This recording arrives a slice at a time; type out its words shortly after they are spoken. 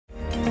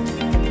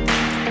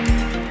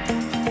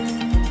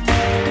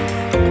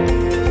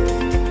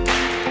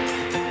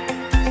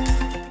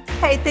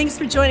thanks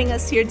for joining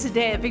us here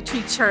today at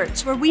Victory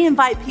Church, where we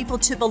invite people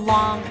to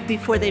belong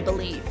before they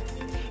believe.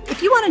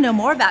 If you want to know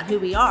more about who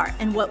we are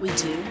and what we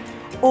do,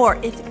 or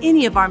if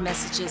any of our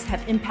messages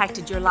have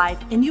impacted your life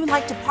and you would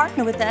like to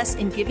partner with us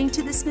in giving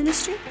to this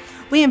ministry,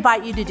 we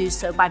invite you to do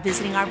so by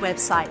visiting our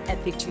website at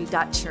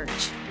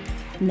victory.church.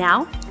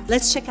 Now,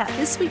 let's check out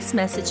this week's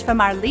message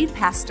from our lead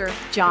pastor,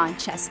 John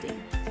Chasteen.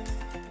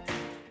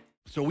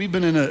 So we've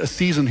been in a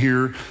season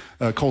here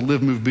called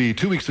Live, Move, Be.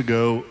 2 weeks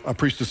ago, I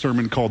preached a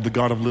sermon called The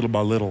God of Little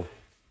by Little.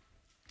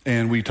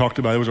 And we talked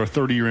about, it was our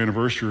 30-year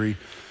anniversary.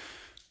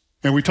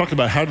 And we talked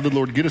about how did the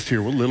Lord get us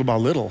here? Well, little by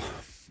little.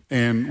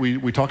 And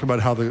we talked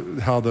about how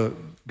the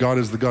God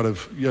is the God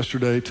of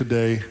yesterday,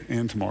 today,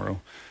 and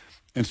tomorrow.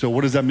 And so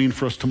what does that mean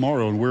for us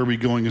tomorrow? And where are we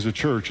going as a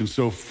church? And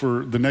so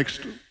for the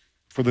next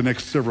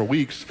several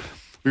weeks,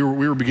 we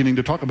were beginning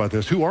to talk about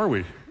this. Who are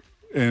we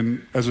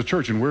and as a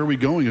church, and where are we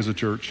going as a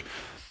church?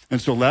 And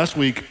so last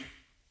week,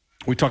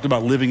 we talked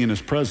about living in his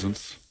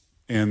presence,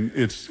 and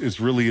it's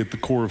really at the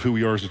core of who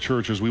we are as a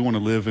church, is we want to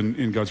live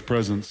in God's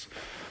presence.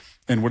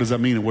 And what does that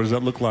mean, and what does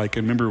that look like?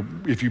 And remember,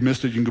 if you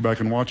missed it, you can go back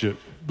and watch it.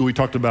 But we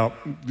talked about,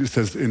 it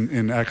says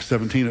in Acts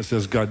 17, it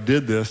says, God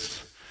did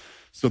this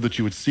so that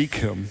you would seek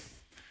him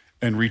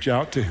and reach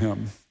out to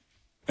him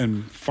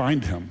and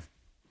find him.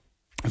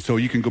 And so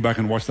you can go back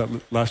and watch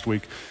that last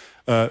week.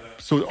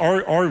 So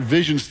our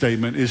vision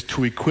statement is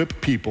to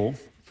equip people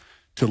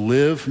to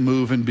live,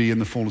 move, and be in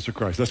the fullness of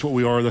Christ. That's what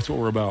we are, that's what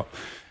we're about.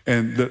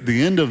 And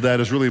the end of that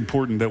is really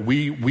important, that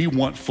we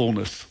want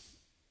fullness,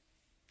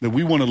 that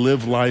we want to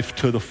live life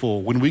to the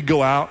full. When we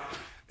go out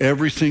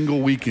every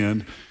single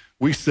weekend,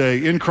 we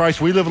say, in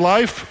Christ we live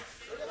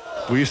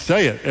life. We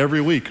say it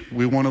every week.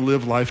 We want to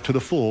live life to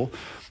the full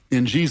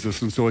in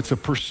Jesus. And so it's a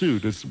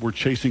pursuit. We're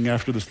chasing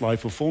after this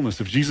life of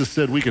fullness. If Jesus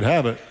said we could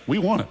have it, we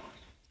want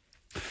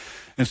it.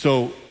 And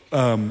so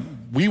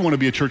we want to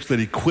be a church that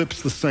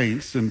equips the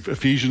saints. And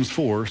Ephesians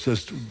 4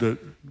 says that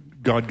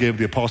God gave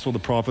the apostle, the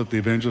prophet, the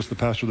evangelist, the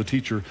pastor, the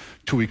teacher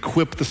to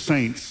equip the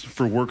saints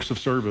for works of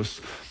service,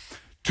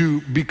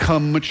 to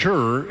become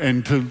mature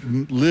and to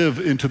live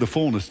into the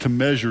fullness, to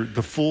measure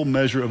the full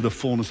measure of the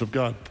fullness of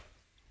God.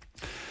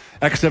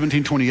 Acts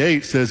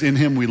 17:28 says, in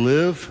him we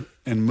live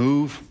and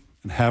move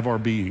and have our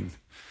being.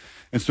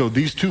 And so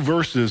these two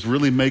verses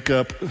really make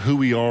up who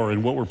we are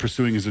and what we're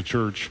pursuing as a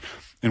church.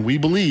 And we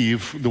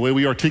believe, the way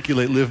we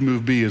articulate live,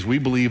 move, be, is we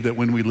believe that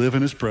when we live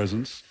in his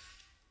presence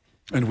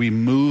and we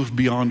move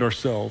beyond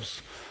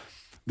ourselves,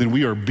 then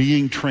we are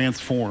being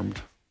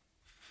transformed.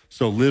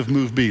 So live,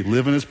 move, be.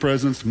 Live in his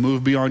presence,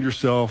 move beyond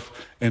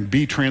yourself, and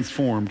be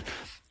transformed.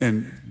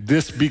 And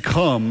this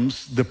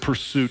becomes the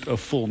pursuit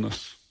of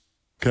fullness.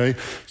 Okay?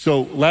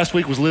 So last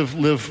week was live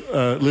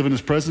in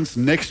his presence.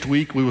 Next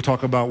week, we will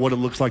talk about what it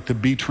looks like to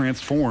be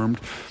transformed.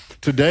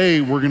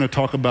 Today, we're going to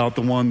talk about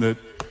the one that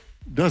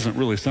doesn't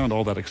really sound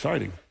all that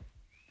exciting.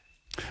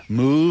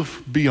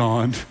 Move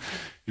beyond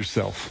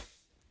yourself.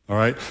 All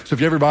right? So if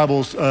you have your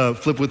Bibles,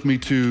 flip with me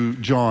to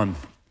John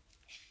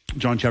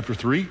chapter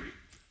 3.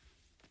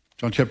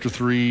 John chapter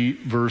 3,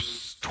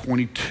 verse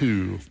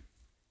 22.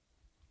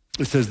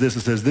 It says this,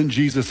 then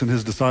Jesus and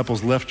his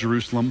disciples left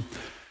Jerusalem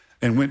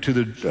and went to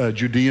the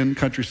Judean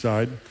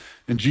countryside.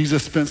 And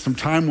Jesus spent some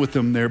time with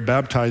them there,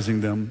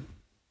 baptizing them.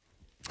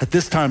 At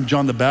this time,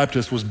 John the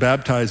Baptist was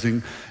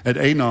baptizing at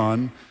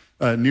Aenon,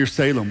 near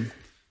Salem,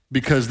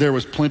 because there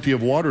was plenty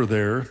of water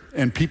there,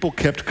 and people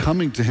kept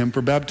coming to him for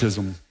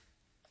baptism.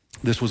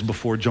 This was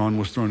before John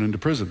was thrown into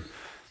prison.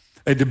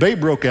 A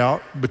debate broke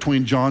out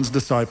between John's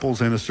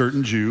disciples and a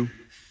certain Jew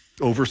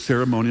over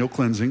ceremonial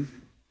cleansing.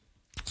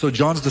 So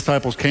John's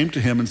disciples came to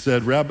him and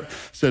said,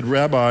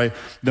 Rabbi,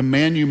 the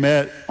man you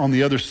met on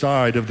the other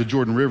side of the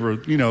Jordan River,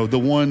 the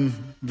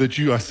one that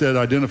I said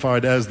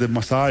identified as the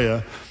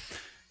Messiah,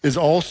 is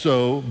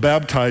also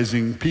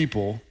baptizing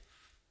people.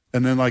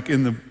 And then like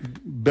in the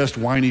best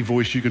whiny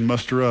voice you can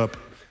muster up,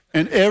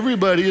 and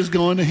everybody is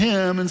going to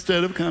him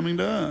instead of coming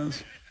to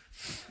us.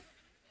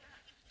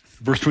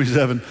 Verse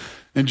 27,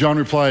 and John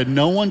replied,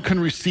 no one can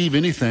receive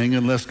anything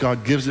unless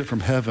God gives it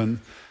from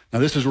heaven. Now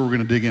this is where we're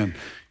going to dig in.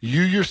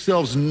 You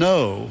yourselves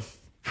know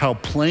how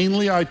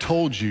plainly I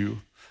told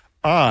you,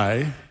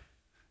 I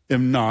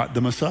am not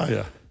the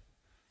Messiah.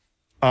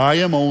 I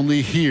am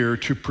only here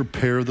to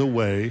prepare the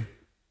way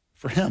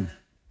for him.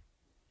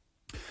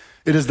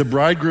 It is the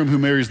bridegroom who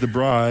marries the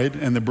bride,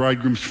 and the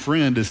bridegroom's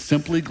friend is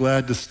simply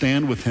glad to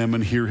stand with him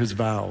and hear his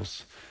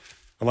vows.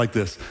 I like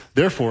this.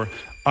 Therefore,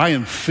 I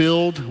am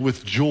filled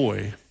with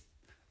joy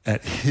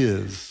at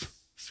his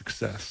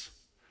success.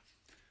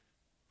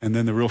 And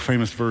then the real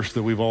famous verse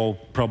that we've all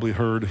probably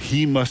heard,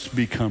 he must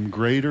become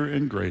greater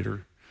and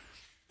greater,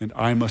 and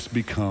I must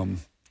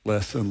become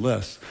less and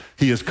less.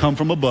 He has come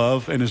from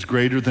above and is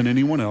greater than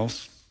anyone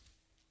else.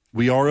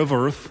 We are of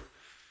earth,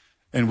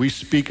 and we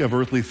speak of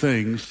earthly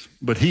things,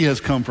 but he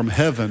has come from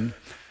heaven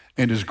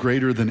and is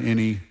greater than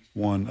any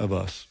one of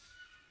us.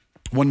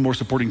 One more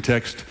supporting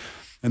text,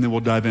 and then we'll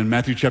dive in.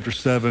 Matthew chapter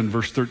 7,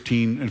 verse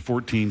 13 and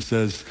 14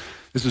 says,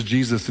 this is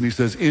Jesus, and he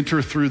says,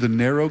 enter through the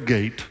narrow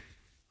gate,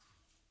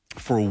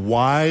 for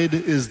wide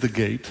is the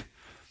gate,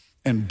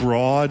 and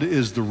broad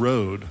is the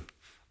road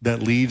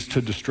that leads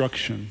to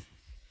destruction,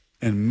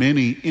 and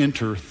many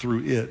enter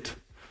through it.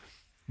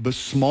 But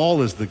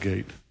small is the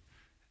gate,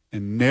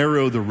 and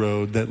narrow the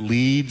road that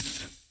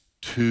leads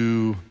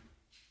to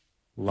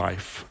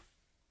life.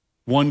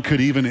 One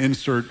could even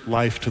insert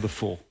life to the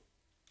full.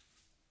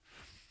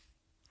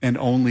 And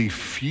only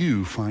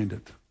few find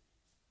it.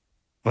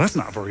 Well, that's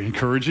not very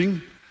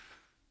encouraging.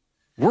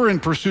 We're in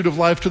pursuit of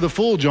life to the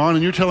full, John,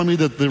 and you're telling me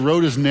that the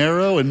road is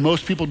narrow and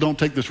most people don't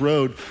take this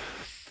road.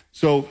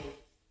 So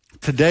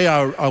today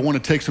I want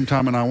to take some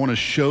time and I want to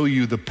show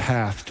you the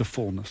path to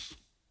fullness,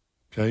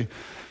 okay?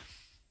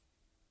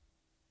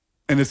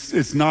 And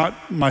it's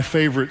not my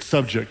favorite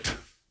subject,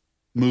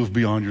 move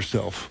beyond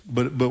yourself,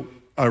 but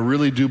I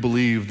really do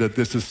believe that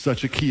this is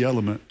such a key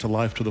element to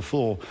life to the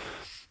full.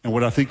 And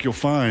what I think you'll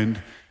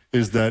find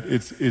is that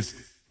it's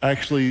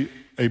actually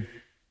a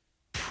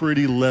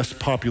pretty less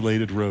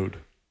populated road.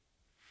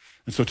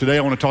 And so today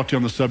I want to talk to you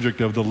on the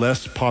subject of the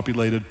less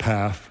populated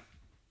path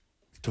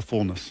to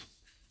fullness,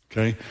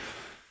 okay?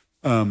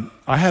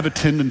 I have a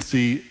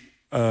tendency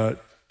to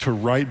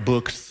write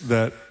books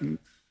that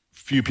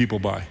few people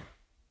buy.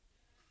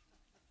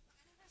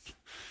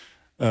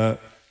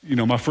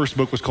 My first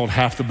book was called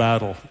Half the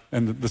Battle,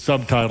 and the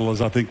subtitle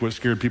is, I think, what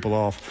scared people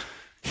off.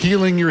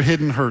 Healing Your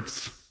Hidden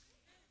Hurts.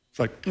 It's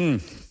like,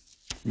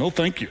 no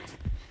thank you.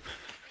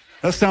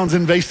 That sounds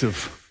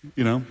invasive,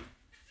 You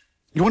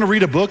want to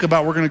read a book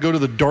about we're going to go to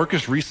the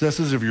darkest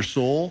recesses of your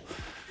soul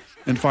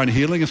and find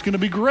healing? It's going to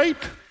be great,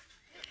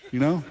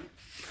 My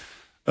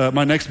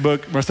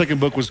second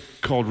book was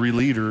called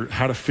Releader,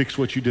 How to Fix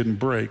What You Didn't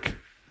Break.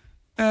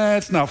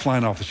 It's not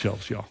flying off the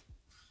shelves, y'all.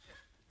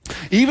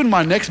 Even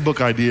my next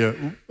book idea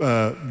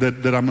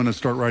that I'm going to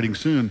start writing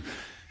soon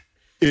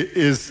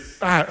is,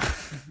 I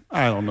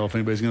don't know if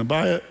anybody's going to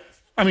buy it.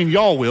 I mean,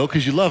 y'all will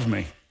because you love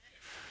me.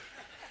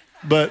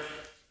 But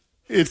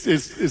it's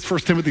 1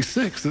 Timothy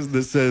 6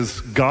 that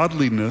says,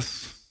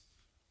 godliness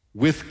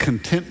with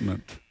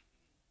contentment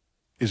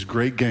is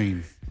great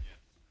gain.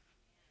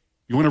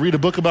 You want to read a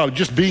book about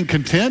just being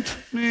content?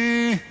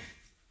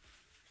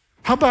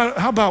 How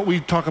about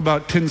we talk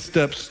about 10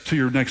 steps to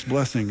your next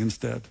blessing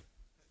instead?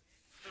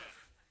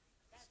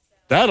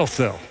 That'll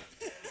sell.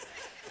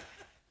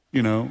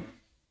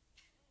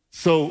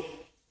 So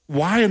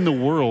why in the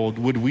world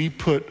would we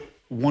put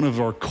one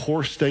of our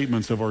core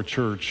statements of our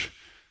church,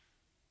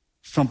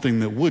 something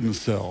that wouldn't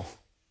sell,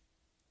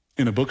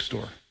 in a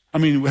bookstore? I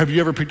mean, have you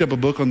ever picked up a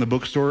book on the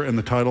bookstore and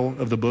the title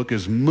of the book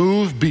is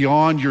Move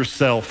Beyond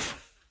Yourself?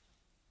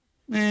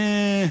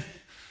 So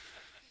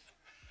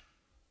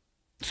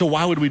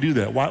why would we do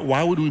that?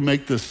 Why would we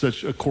make this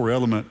such a core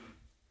element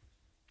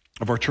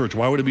of our church?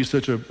 Why would it be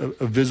such a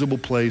visible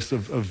place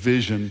of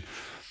vision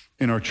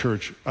in our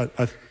church?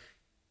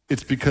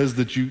 It's because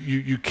that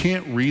you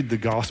can't read the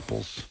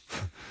Gospels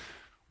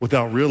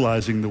without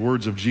realizing the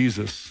words of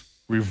Jesus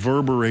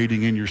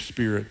reverberating in your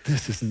spirit.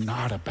 This is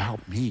not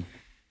about me.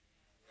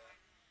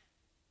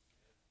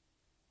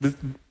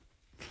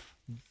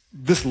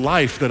 This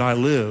life that I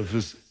live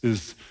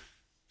is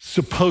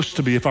supposed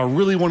to be, if I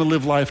really want to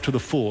live life to the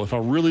full, if I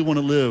really want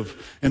to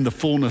live in the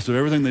fullness of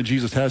everything that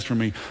Jesus has for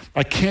me,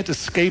 I can't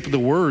escape the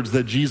words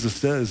that Jesus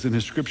says in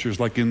his scriptures,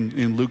 like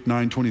in Luke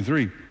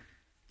 9:23.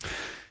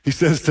 He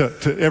says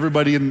to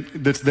everybody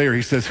that's there,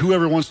 he says,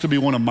 whoever wants to be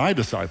one of my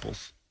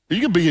disciples,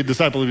 you can be a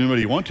disciple of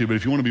anybody you want to, but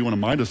if you want to be one of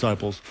my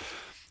disciples,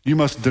 you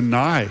must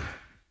deny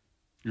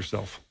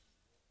yourself.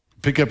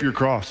 Pick up your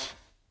cross,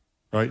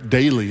 right,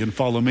 daily and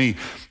follow me.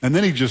 And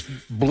then he just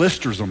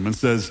blisters them and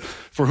says,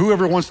 for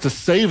whoever wants to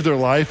save their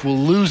life will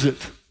lose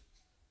it.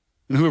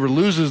 And whoever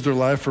loses their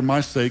life for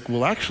my sake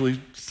will actually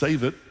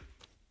save it.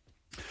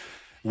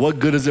 What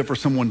good is it for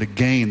someone to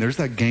gain? There's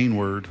that gain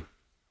word.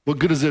 What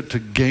good is it to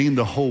gain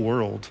the whole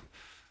world,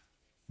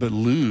 but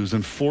lose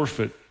and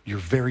forfeit your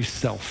very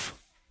self?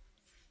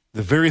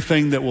 The very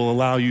thing that will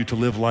allow you to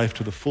live life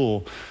to the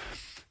full.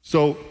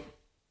 So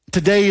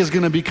today is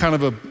going to be kind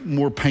of a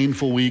more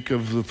painful week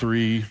of the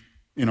three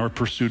in our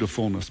pursuit of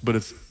fullness, but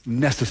it's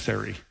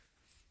necessary.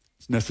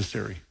 It's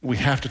necessary. We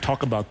have to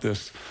talk about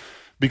this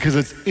because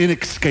it's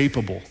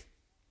inescapable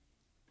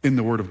in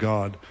the Word of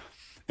God.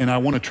 And I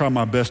want to try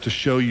my best to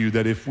show you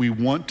that if we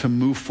want to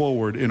move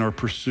forward in our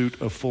pursuit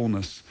of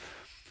fullness,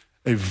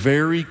 a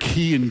very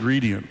key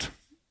ingredient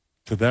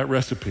to that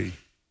recipe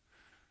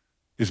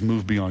is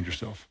move beyond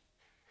yourself.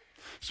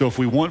 So if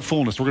we want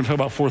fullness, we're going to talk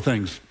about four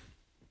things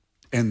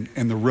and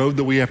the road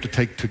that we have to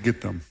take to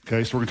get them,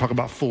 okay? So we're going to talk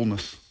about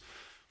fullness.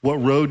 What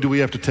road do we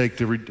have to take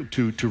to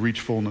reach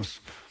fullness?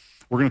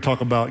 We're going to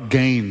talk about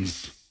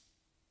gains.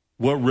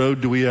 What road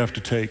do we have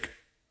to take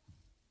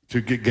to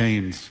get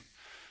gains?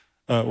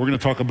 We're going to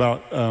talk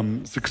about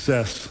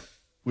success.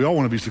 We all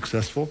want to be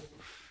successful,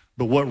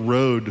 but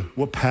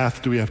what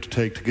path do we have to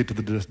take to get to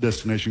the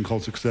destination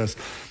called success?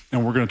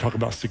 And we're going to talk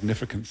about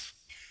significance.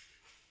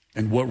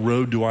 And what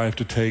road do I have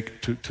to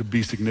take to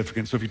be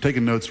significant? So if you're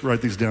taking notes,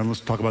 write these down. Let's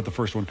talk about the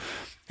first one.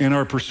 In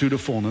our pursuit of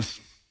fullness,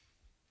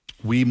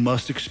 we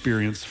must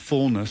experience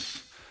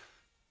fullness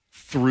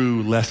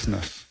through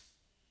lessness.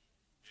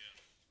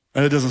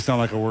 And it doesn't sound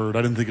like a word.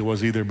 I didn't think it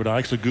was either, but I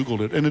actually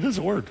Googled it, and it is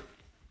a word.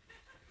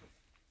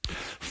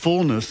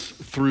 Fullness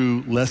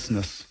through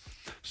lessness.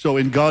 So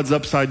in God's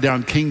upside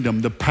down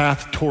kingdom, the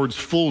path towards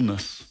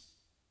fullness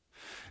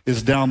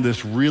is down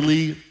this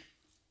really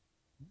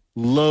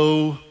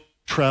low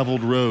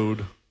traveled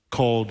road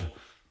called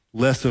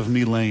less of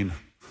me lane.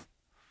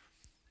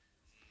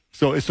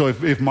 So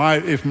if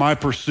my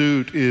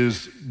pursuit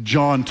is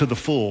John to the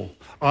full,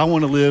 I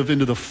want to live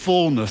into the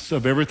fullness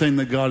of everything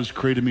that God has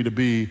created me to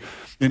be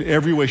in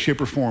every way,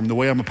 shape, or form. The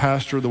way I'm a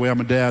pastor, the way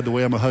I'm a dad, the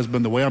way I'm a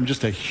husband, the way I'm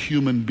just a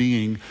human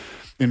being,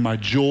 in my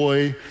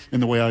joy, in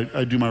the way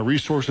I do my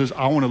resources.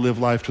 I want to live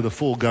life to the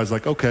full. God's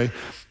like, okay,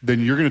 then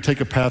you're going to take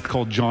a path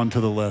called John to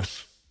the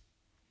less.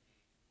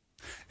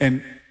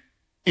 And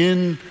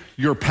in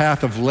your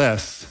path of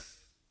less,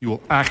 you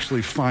will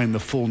actually find the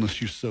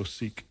fullness you so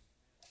seek.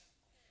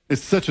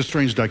 It's such a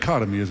strange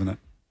dichotomy, isn't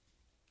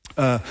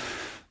it?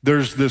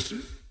 There's this,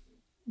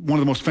 one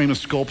of the most famous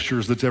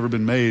sculptures that's ever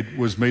been made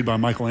was made by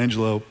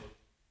Michelangelo.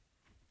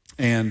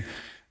 And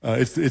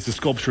it's a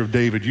sculpture of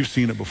David. You've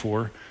seen it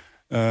before.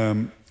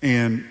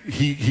 And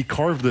he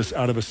carved this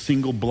out of a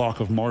single block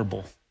of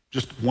marble,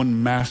 just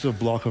one massive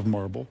block of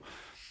marble.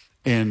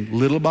 And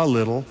little by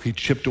little, he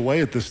chipped away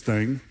at this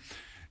thing.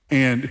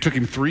 And it took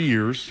him 3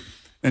 years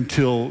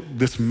until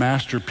this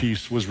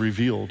masterpiece was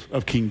revealed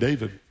of King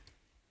David.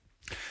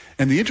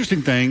 And the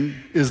interesting thing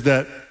is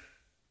that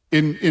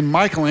in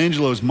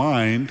Michelangelo's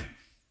mind,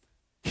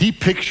 he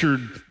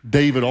pictured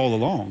David all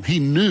along. He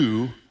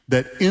knew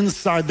that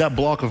inside that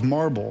block of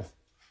marble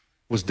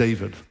was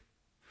David.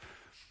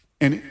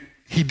 And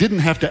he didn't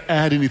have to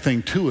add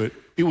anything to it.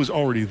 It was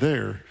already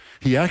there.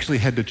 He actually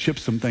had to chip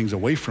some things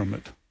away from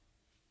it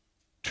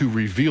to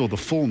reveal the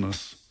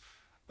fullness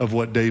of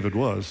what David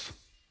was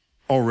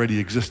already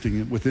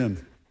existing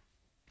within.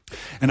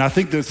 And I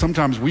think that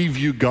sometimes we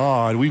view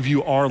God, we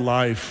view our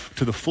life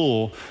to the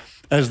full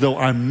as though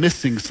I'm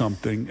missing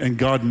something and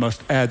God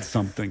must add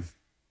something.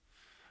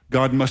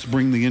 God must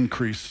bring the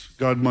increase.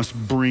 God must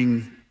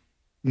bring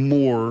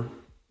more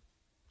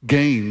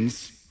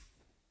gains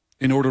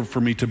in order for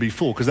me to be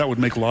full, because that would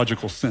make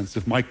logical sense.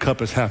 If my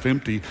cup is half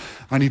empty,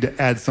 I need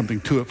to add something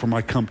to it for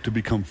my cup to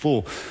become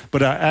full.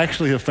 But I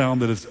actually have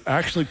found that it's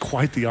actually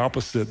quite the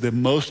opposite, that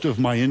most of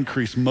my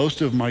increase,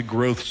 most of my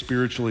growth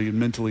spiritually and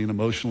mentally and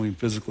emotionally and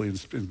physically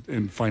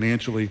and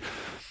financially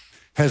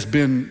has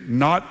been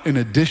not an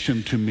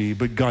addition to me,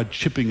 but God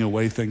chipping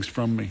away things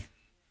from me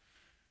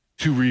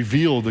to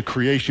reveal the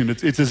creation.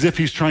 It's as if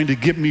he's trying to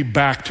get me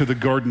back to the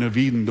Garden of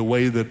Eden the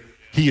way that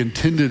he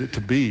intended it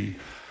to be.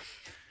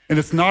 And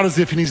it's not as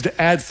if he needs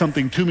to add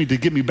something to me to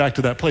get me back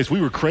to that place.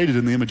 We were created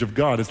in the image of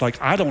God. It's like,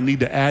 I don't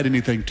need to add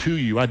anything to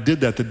you. I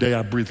did that the day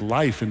I breathed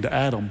life into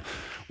Adam.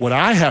 What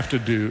I have to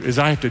do is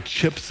I have to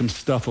chip some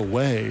stuff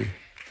away,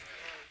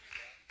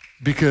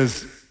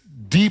 because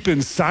deep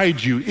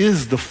inside you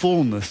is the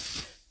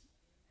fullness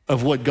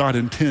of what God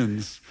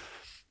intends,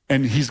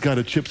 and he's got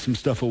to chip some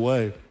stuff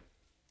away.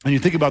 And you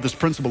think about this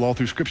principle all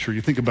through Scripture. You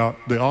think about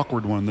the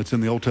awkward one that's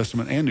in the Old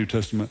Testament and New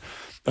Testament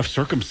of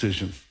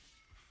circumcision.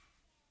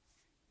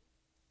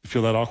 You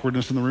feel that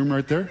awkwardness in the room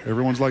right there?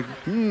 Everyone's like,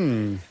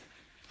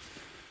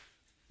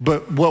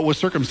 But what was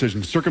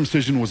circumcision?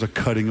 Circumcision was a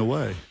cutting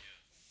away.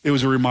 It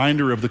was a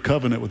reminder of the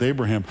covenant with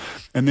Abraham.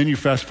 And then you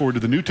fast forward to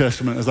the New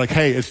Testament, it's like,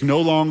 hey, it's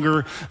no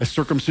longer a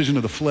circumcision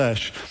of the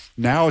flesh.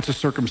 Now it's a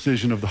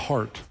circumcision of the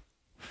heart.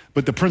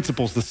 But the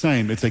principle's the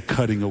same. It's a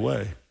cutting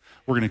away.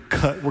 We're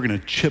going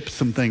to chip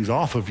some things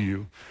off of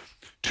you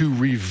to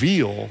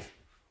reveal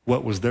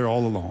what was there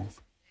all along.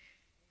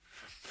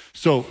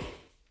 So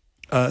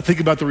think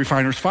about the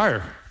refiner's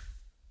fire.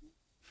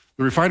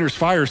 The refiner's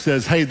fire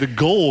says, hey, the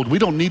gold, we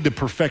don't need to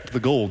perfect the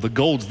gold. The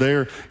gold's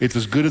there. It's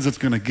as good as it's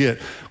going to get.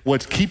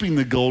 What's keeping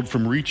the gold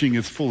from reaching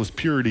its fullest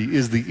purity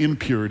is the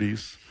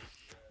impurities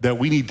that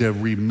we need to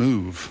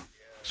remove.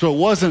 So it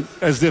wasn't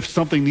as if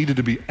something needed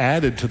to be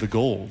added to the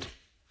gold.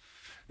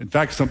 In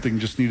fact, something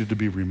just needed to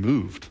be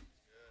removed.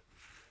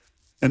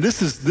 And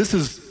this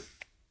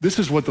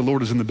is what the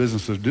Lord is in the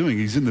business of doing.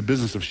 He's in the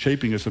business of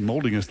shaping us and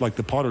molding us like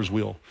the potter's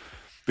wheel.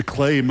 The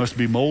clay must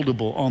be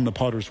moldable on the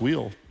potter's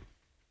wheel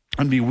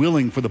and be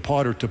willing for the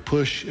potter to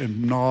push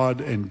and nod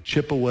and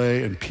chip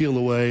away and peel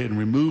away and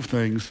remove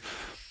things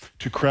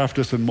to craft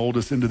us and mold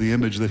us into the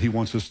image that he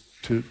wants us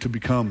to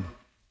become.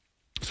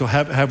 So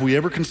have we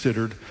ever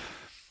considered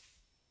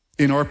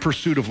in our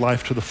pursuit of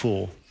life to the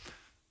full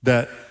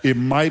that it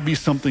might be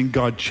something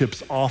God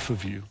chips off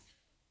of you,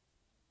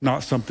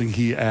 not something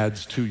he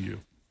adds to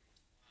you?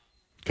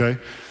 Okay?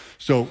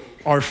 So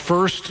our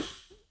first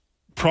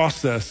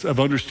process of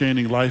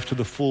understanding life to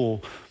the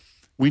full,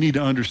 we need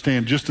to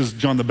understand, just as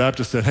John the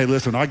Baptist said, hey,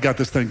 listen, I got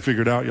this thing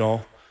figured out,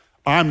 y'all.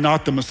 I'm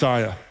not the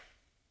Messiah.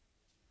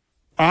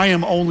 I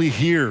am only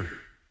here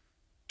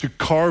to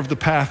carve the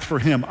path for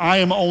him. I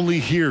am only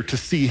here to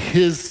see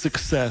his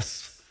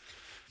success.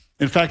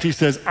 In fact, he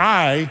says,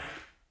 I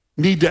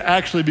need to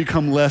actually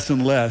become less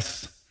and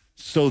less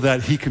so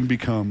that he can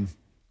become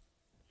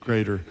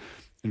greater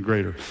and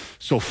greater.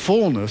 So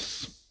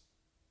fullness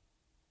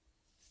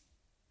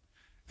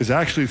is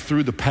actually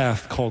through the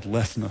path called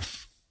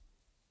lessness,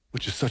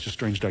 which is such a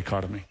strange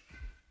dichotomy.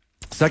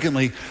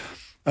 Secondly,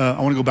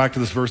 I want to go back to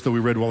this verse that we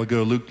read a while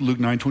ago, Luke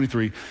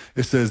 9:23.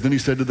 It says, then he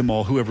said to them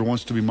all, whoever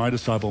wants to be my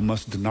disciple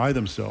must deny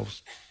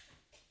themselves,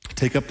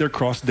 take up their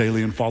cross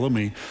daily and follow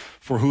me.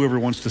 For whoever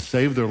wants to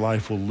save their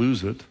life will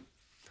lose it,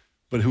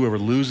 but whoever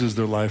loses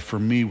their life for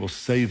me will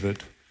save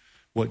it.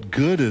 What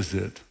good is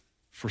it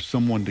for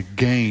someone to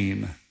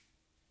gain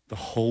the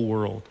whole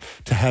world,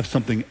 to have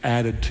something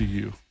added to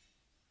you?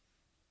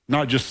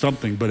 Not just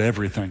something, but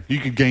everything. You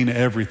could gain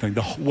everything,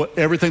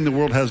 everything the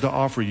world has to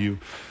offer you.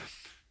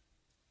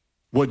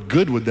 What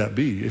good would that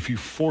be if you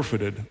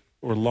forfeited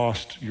or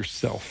lost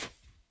yourself?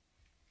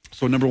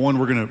 So number one,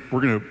 we're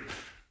gonna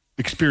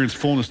experience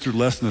fullness through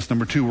lessness.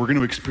 Number two, we're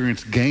gonna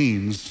experience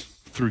gains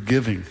through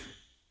giving.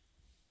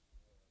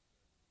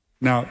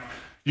 Now,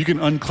 you can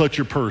unclutch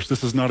your purse.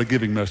 This is not a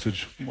giving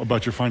message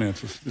about your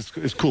finances.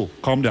 It's cool.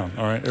 Calm down,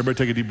 all right? Everybody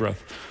take a deep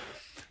breath.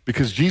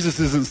 Because Jesus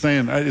isn't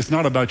saying, it's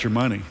not about your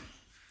money.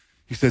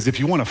 He says, if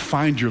you want to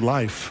find your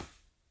life,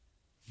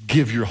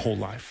 give your whole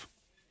life.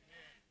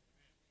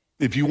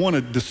 If you want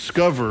to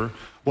discover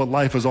what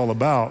life is all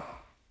about,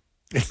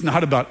 it's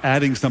not about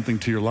adding something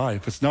to your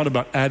life. It's not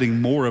about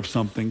adding more of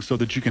something so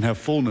that you can have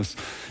fullness.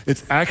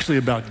 It's actually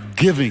about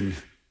giving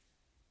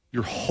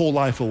your whole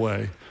life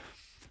away.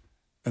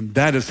 And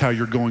that is how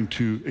you're going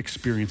to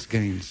experience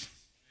gains.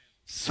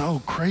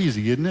 So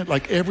crazy, isn't it?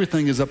 Like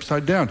everything is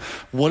upside down.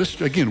 What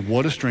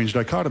a strange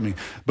dichotomy.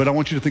 But I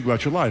want you to think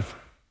about your life.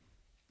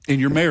 In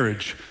your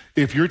marriage,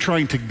 if you're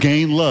trying to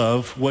gain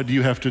love, what do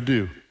you have to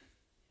do?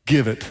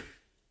 Give it.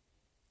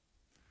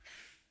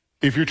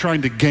 If you're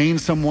trying to gain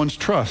someone's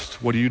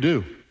trust, what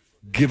do?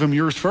 Give them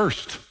yours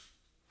first.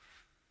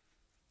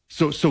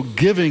 So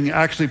giving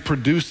actually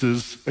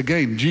produces,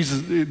 again,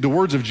 the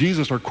words of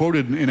Jesus are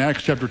quoted in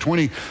Acts chapter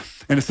 20,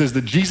 and it says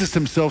that Jesus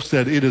himself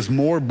said, it is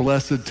more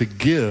blessed to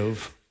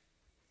give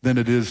than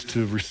it is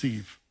to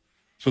receive.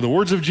 So the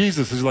words of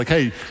Jesus is like,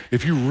 hey,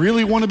 if you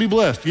really want to be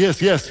blessed,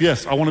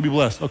 yes, I want to be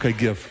blessed. Okay,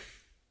 give.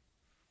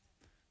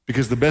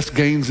 Because the best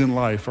gains in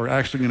life are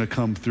actually going to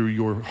come through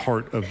your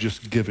heart of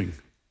just giving.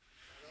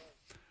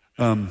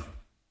 And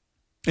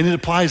it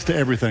applies to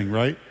everything,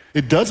 right?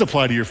 It does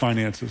apply to your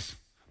finances,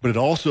 but it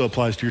also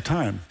applies to your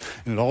time,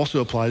 and it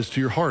also applies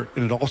to your heart,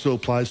 and it also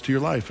applies to your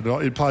life.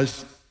 It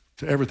applies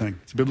to everything.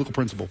 It's a biblical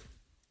principle.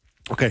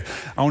 Okay,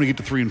 I want to get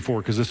to 3 and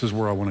 4 because this is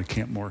where I want to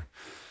camp more.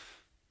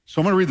 So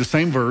I'm going to read the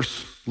same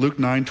verse, Luke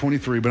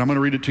 9:23, but I'm going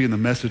to read it to you in the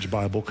Message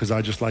Bible because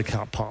I just like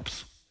how it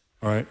pops,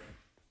 all right?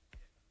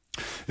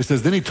 It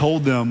says, then he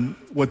told them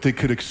what they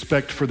could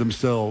expect for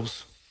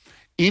themselves.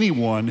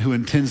 Anyone who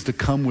intends to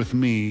come with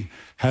me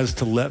has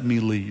to let me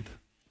lead.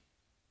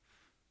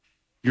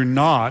 You're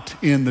not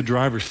in the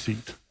driver's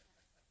seat.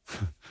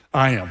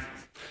 I am.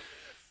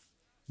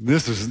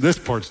 This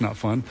part's not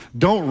fun.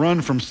 Don't run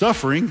from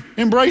suffering,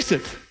 embrace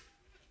it.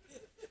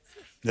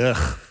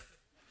 Ugh.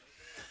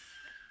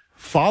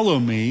 Follow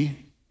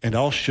me and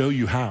I'll show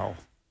you how.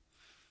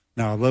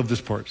 Now I love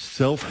this part.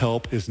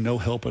 Self-help is no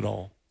help at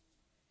all.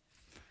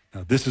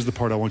 Now this is the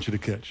part I want you to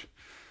catch.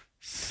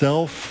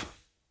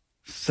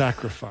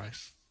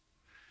 Self-sacrifice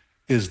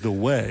is the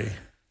way,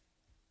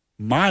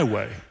 my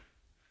way,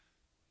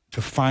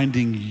 to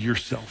finding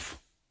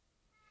yourself,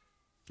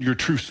 your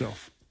true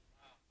self.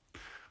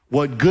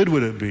 What good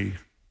would it be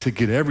to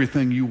get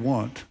everything you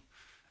want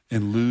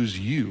and lose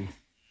you,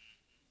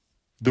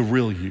 the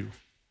real you,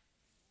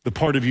 the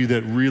part of you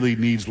that really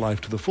needs life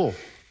to the full?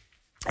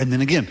 And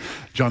then again,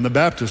 John the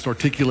Baptist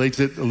articulates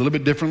it a little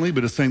bit differently,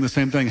 but it's saying the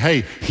same thing.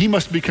 Hey, he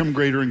must become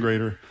greater and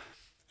greater,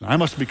 and I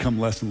must become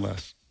less and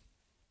less.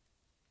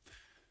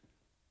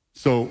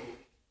 So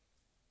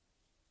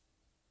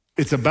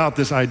it's about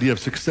this idea of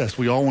success.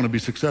 We all want to be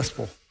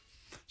successful.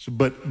 So,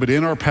 but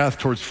in our path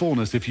towards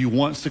fullness, if you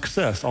want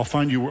success, I'll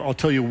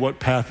tell you what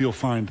path you'll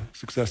find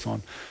success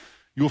on.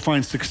 You'll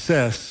find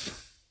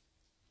success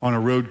on a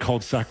road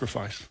called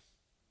sacrifice.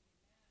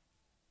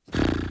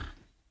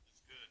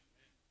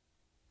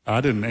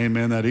 I didn't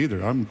amen that either.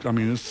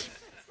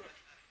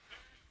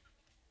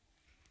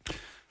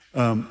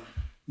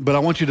 But I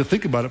want you to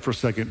think about it for a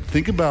second.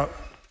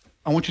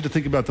 I want you to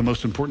think about the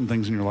most important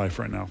things in your life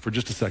right now for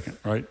just a second,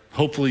 right?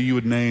 Hopefully you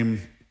would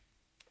name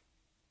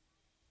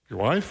your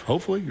wife,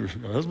 hopefully your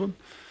husband,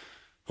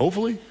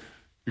 hopefully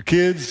your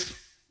kids,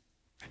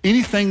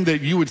 anything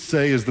that you would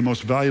say is the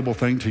most valuable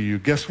thing to you.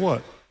 Guess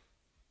what?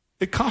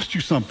 It cost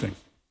you something.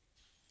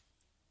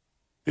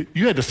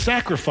 You had to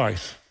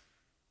sacrifice.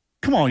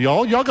 Come on,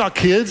 y'all. Y'all got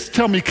kids.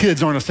 Tell me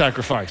kids aren't a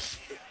sacrifice.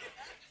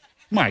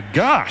 My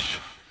gosh.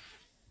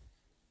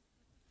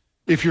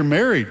 If you're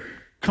married,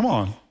 come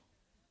on.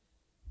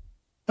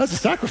 That's a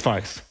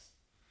sacrifice.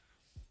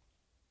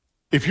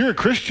 If you're a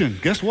Christian,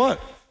 guess what?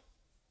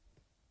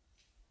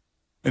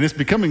 And it's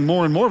becoming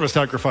more and more of a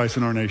sacrifice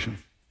in our nation.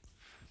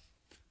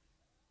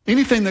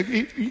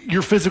 Anything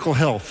your physical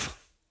health,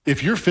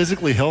 if you're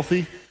physically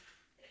healthy,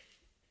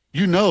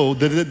 you know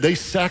that they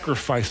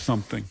sacrificed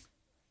something,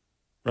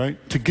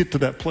 right, to get to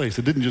that place.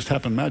 It didn't just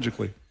happen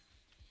magically.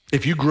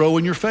 If you grow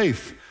in your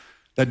faith,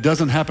 That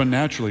doesn't happen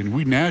naturally, and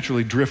we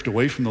naturally drift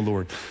away from the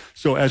Lord.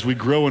 So as we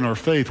grow in our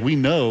faith, we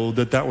know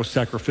that that was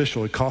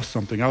sacrificial. It cost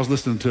something. I was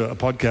listening to a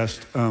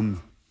podcast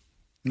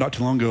not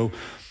too long ago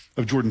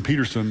of Jordan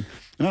Peterson,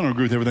 and I don't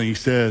agree with everything he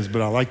says,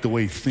 but I like the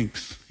way he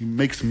thinks. He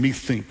makes me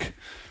think.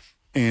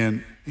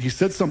 And he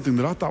said something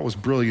that I thought was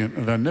brilliant,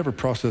 and I never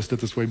processed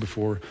it this way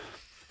before.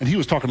 And he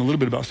was talking a little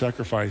bit about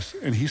sacrifice,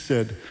 and he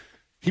said,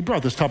 he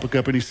brought this topic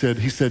up, and he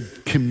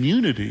said,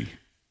 community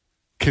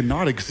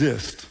cannot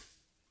exist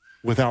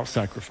without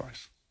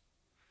sacrifice.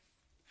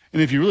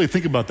 And if you really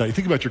think about that, you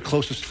think about your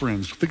closest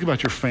friends, think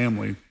about your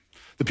family,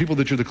 the people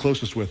that you're the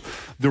closest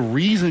with. The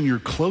reason you're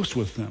close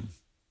with them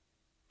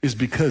is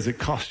because it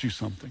cost you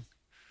something.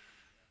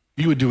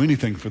 You would do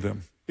anything for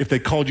them. If they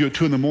called you at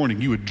 2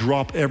 a.m, you would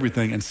drop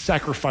everything and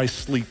sacrifice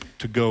sleep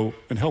to go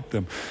and help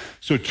them.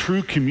 So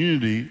true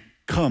community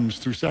comes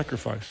through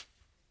sacrifice.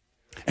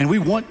 And we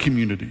want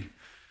community,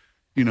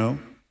 you know.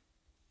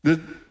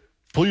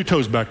 Pull your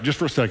toes back just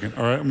for a second,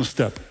 all right? I'm gonna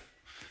step.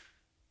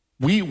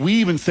 We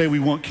even say we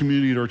want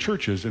community at our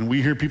churches, and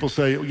we hear people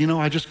say, you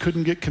know, I just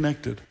couldn't get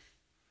connected.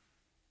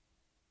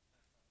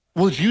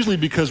 Well, it's usually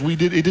because it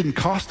didn't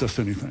cost us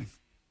anything.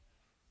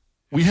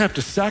 We have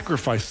to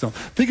sacrifice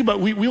something. Think about,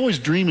 we always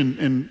dream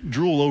and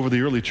drool over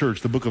the early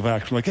church, the book of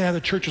Acts. We're like, yeah,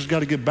 the church has got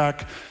to get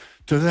back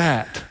to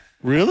that.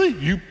 Really?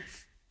 You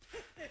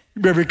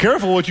better be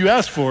careful what you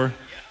ask for.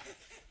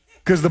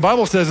 Because the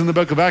Bible says in the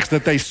book of Acts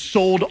that they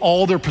sold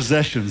all their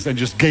possessions and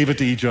just gave it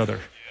to each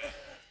other.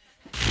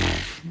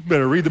 You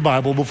better read the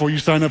Bible before you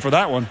sign up for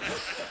that one.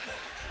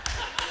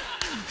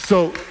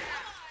 So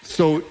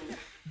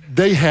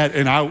they had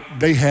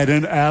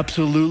an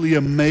absolutely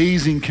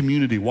amazing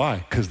community.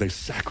 Why? Because they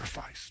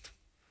sacrificed.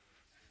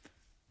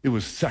 It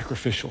was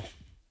sacrificial.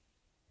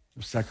 It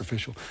was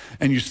sacrificial.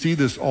 And you see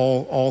this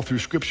all through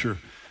Scripture.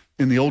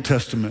 In the Old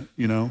Testament,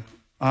 you know,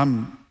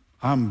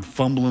 I'm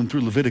fumbling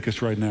through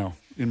Leviticus right now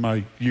in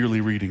my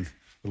yearly reading.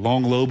 The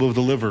long lobe of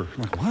the liver.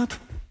 I'm like, what?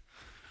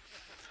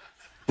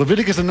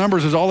 Leviticus and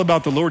Numbers is all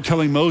about the Lord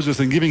telling Moses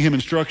and giving him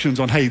instructions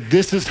on, hey,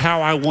 this is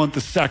how I want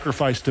the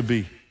sacrifice to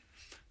be.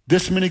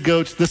 This many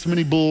goats, this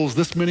many bulls,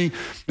 this many,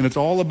 and it's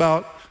all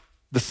about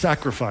the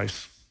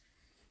sacrifice.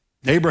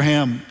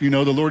 Abraham, you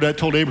know, the Lord had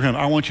told Abraham,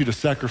 I want you to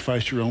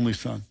sacrifice your only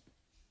son.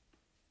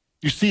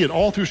 You see it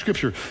all through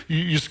Scripture.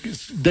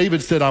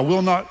 David said, I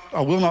will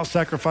not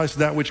sacrifice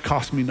that which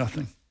cost me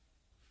nothing.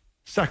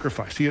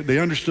 Sacrifice. They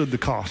understood the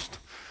cost.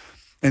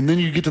 And then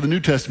you get to the New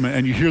Testament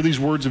and you hear these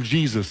words of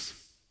Jesus.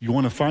 You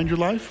want to find your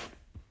life?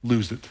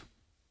 Lose it.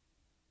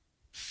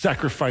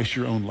 Sacrifice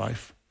your own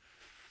life.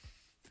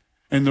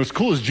 And what's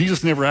cool is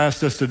Jesus never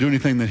asked us to do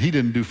anything that he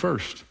didn't do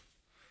first.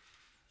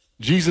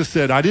 Jesus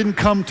said, I didn't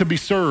come to be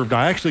served.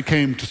 I actually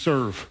came to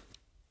serve.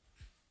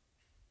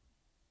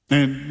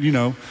 And, you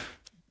know,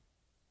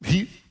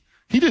 he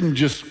didn't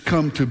just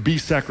come to be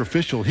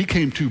sacrificial. He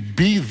came to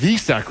be the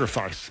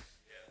sacrifice.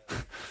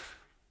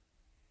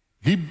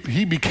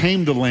 He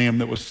became the lamb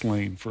that was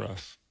slain for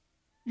us.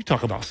 You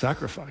talk about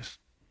sacrifice.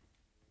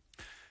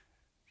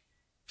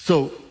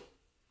 So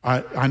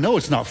I know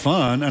it's not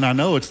fun, and I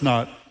know it's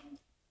not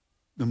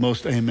the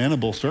most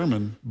amenable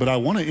sermon, but I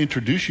want to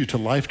introduce you to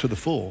life to the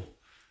full.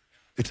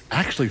 It's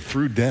actually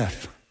through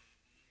death.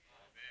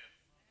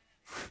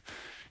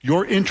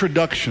 Your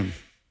introduction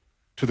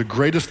to the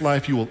greatest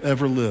life you will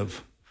ever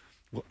live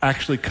will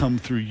actually come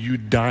through you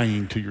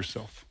dying to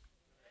yourself.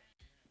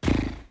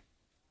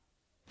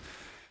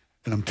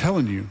 And I'm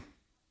telling you,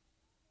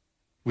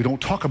 we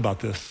don't talk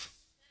about this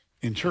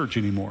in church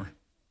anymore.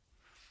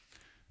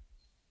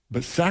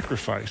 But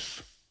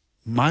sacrifice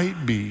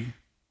might be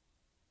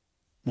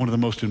one of the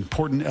most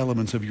important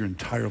elements of your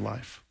entire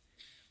life.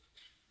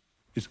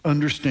 It's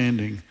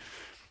understanding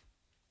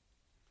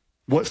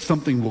what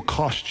something will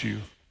cost you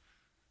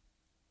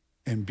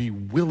and be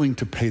willing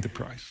to pay the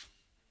price.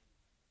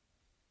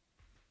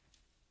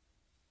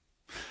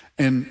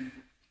 And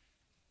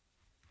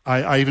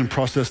I even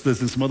processed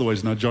this in some other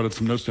ways, and I jotted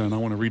some notes down, and I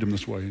want to read them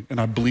this way. And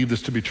I believe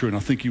this to be true, and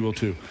I think you will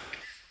too.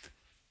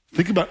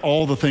 Think about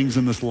all the things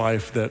in this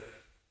life that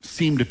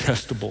seem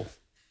detestable.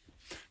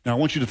 Now, I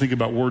want you to think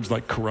about words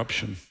like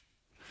corruption.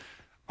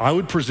 I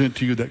would present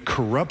to you that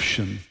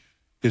corruption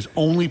is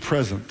only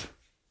present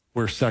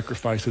where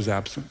sacrifice is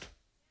absent.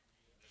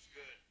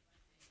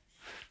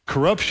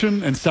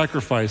 Corruption and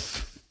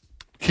sacrifice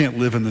can't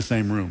live in the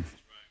same room.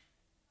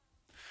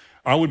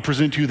 I would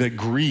present to you that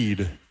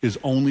greed is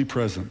only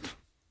present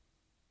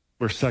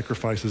where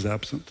sacrifice is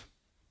absent.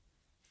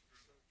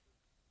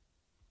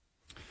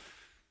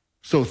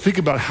 So think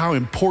about how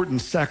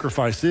important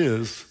sacrifice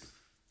is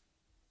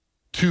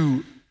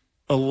to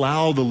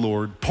allow the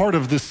Lord. Part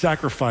of this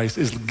sacrifice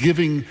is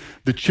giving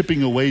the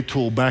chipping away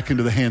tool back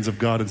into the hands of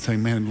God and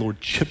saying, man, Lord,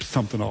 chip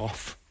something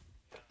off.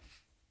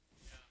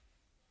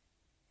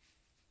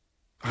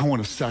 I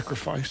want to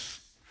sacrifice.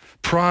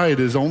 Pride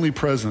is only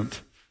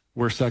present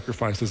where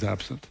sacrifice is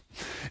absent.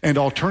 And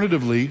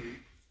alternatively,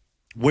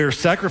 where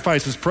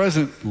sacrifice is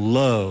present,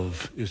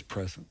 love is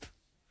present.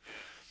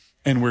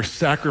 And where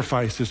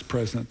sacrifice is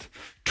present,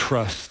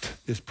 trust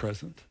is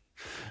present.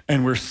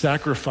 And where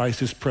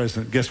sacrifice is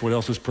present, guess what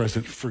else is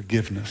present?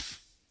 Forgiveness.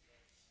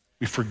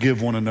 We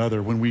forgive one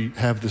another when we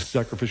have this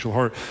sacrificial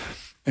heart.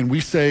 And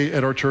we say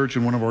at our church,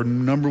 and one of our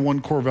number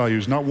one core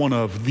values, not one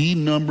of, the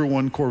number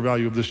one core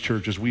value of this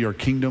church is we are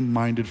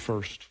kingdom-minded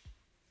first.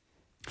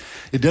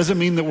 It doesn't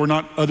mean that we're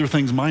not other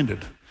things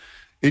minded.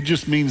 It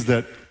just means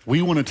that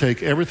we want to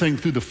take everything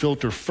through the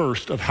filter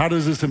first of how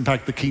does this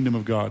impact the kingdom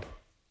of God?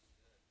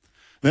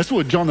 And that's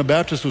what John the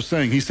Baptist was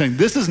saying. He's saying,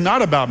 this is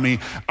not about me.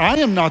 I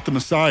am not the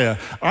Messiah.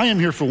 I am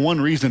here for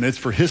one reason. It's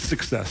for his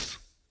success.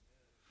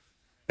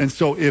 And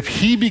so if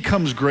he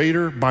becomes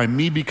greater by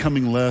me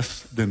becoming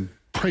less, then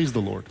praise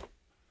the Lord.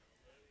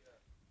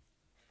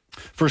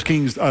 1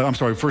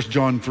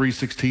 John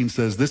 3:16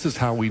 says, this is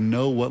how we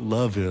know what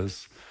love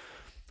is.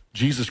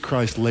 Jesus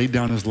Christ laid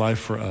down his life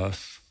for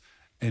us,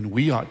 and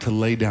we ought to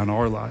lay down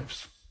our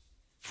lives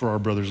for our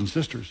brothers and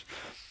sisters.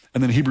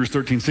 And then Hebrews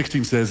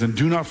 13:16 says, and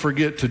do not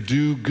forget to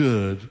do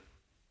good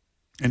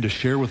and to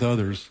share with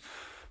others,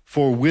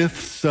 for with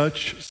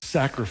such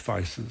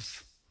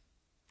sacrifices,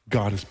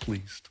 God is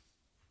pleased.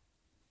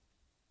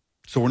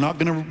 So we're not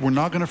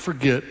gonna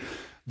forget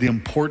the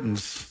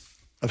importance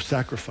of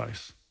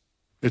sacrifice.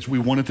 We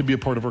want it to be a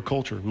part of our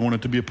culture. We want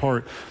it to be a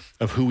part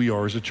of who we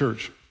are as a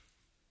church.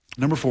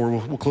 Number 4,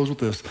 we'll close with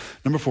this.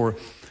 Number 4,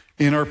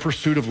 in our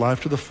pursuit of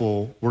life to the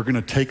full, we're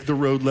gonna take the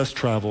road less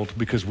traveled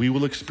because we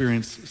will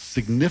experience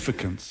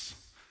significance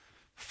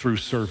through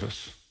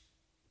service.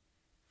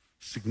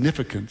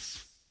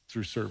 Significance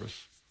through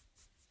service.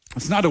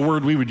 It's not a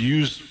word we would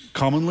use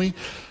commonly,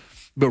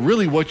 but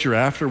really what you're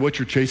after, what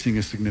you're chasing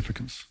is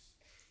significance.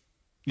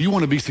 You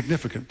wanna be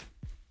significant.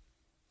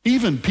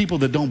 Even people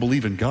that don't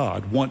believe in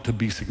God want to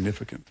be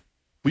significant.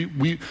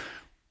 We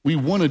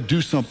wanna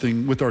do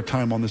something with our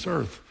time on this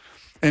earth.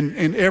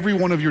 And every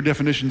one of your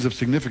definitions of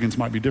significance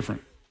might be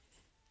different.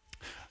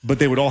 But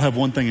they would all have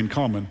one thing in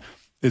common,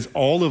 is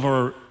all of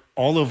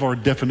our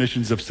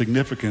definitions of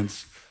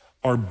significance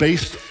are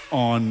based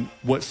on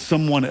what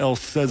someone else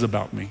says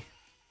about me.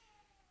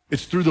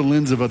 It's through the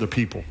lens of other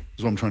people,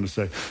 is what I'm trying to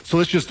say. So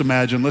let's just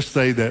imagine, let's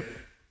say that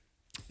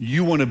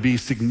you wanna be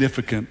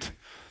significant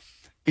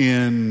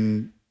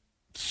in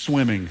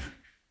swimming.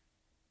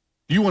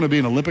 You wanna be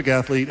an Olympic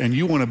athlete and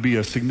you wanna be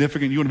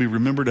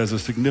remembered as a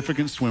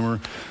significant swimmer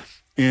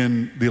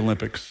in the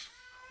Olympics.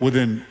 Well,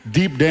 then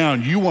deep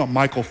down, you want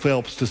Michael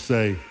Phelps to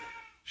say,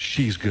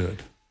 she's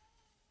good.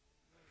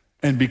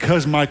 And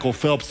because Michael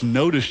Phelps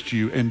noticed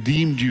you and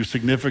deemed you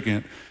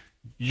significant,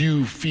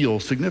 you feel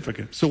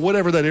significant. So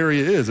whatever that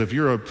area is, if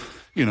you're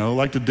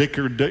like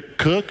the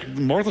cook,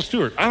 Martha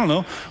Stewart, I don't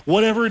know,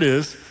 whatever it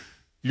is,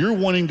 you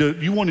wanting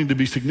to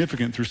be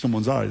significant through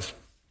someone's eyes.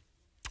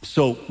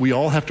 So we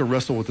all have to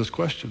wrestle with this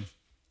question.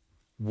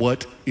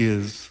 What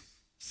is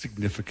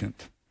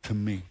significant to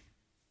me?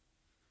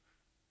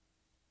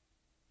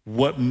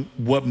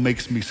 What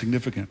makes me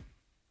significant?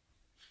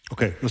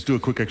 Okay, let's do a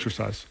quick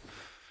exercise.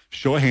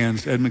 Show of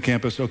hands, Edmond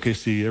Campus,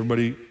 OKC,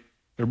 everybody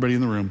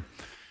in the room.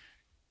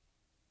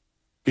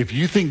 If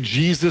you think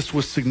Jesus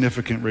was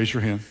significant, raise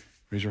your hand.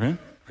 Raise your hand,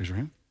 raise your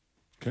hand,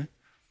 okay?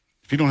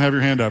 If you don't have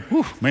your hand up,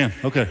 whew, man,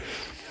 okay.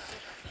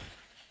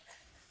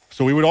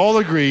 So we would all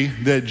agree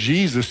that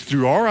Jesus,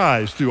 through our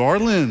eyes, through our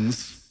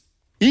lens,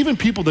 even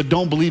people that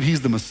don't believe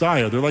he's the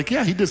Messiah, they're like,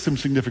 yeah, he did some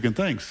significant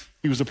things.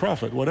 He was a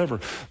prophet, whatever.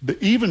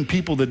 But even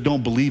people that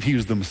don't believe he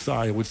was the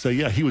Messiah would say,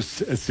 yeah, he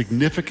was a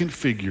significant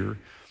figure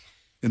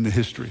in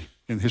history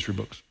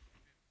books.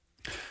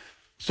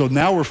 So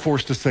now we're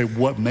forced to say,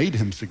 what made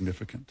him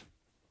significant?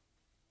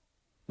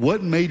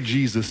 What made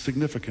Jesus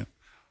significant?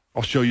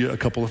 I'll show you a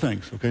couple of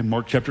things, okay?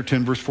 Mark chapter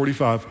 10, verse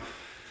 45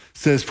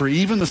 says, for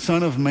even the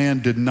Son of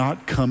Man did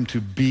not come to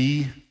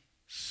be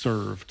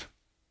served,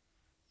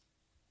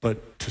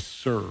 but to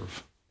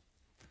serve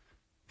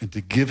and to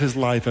give his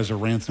life as a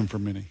ransom for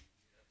many.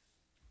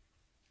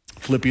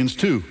 Philippians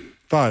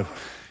 2:5,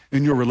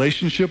 in your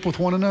relationship with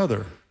one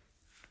another,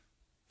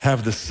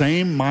 have the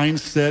same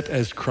mindset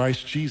as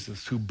Christ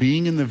Jesus, who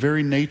being in the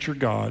very nature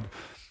God,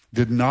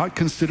 did not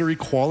consider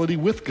equality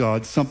with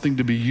God something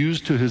to be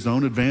used to his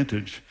own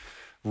advantage.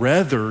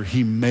 Rather,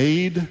 he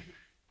made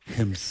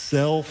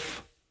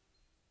himself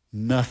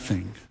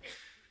nothing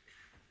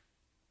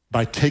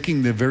by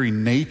taking the very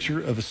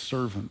nature of a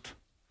servant,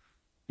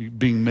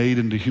 being made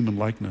into human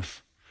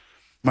likeness.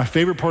 My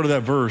favorite part of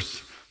that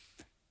verse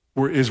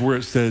is where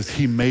it says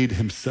he made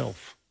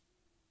himself.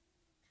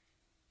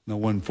 No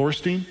one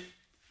forced him.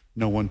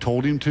 No one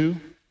told him to.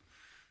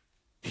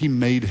 He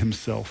made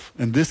himself.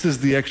 And this is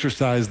the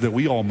exercise that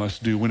we all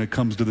must do when it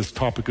comes to this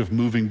topic of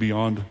moving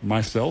beyond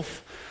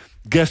myself.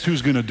 Guess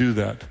who's gonna do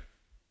that?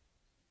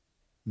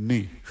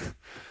 Me.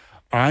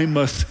 I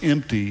must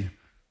empty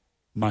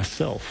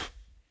myself.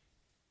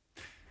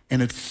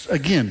 And it's,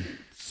 again,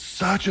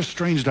 such a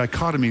strange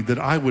dichotomy that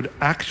I would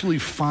actually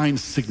find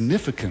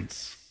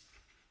significance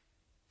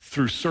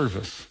through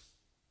service.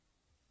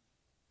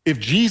 If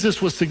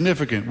Jesus was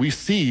significant, we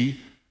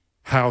see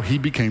how he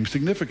became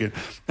significant.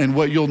 And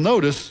what you'll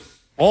notice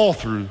all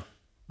through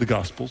the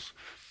Gospels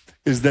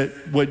is that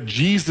what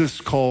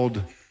Jesus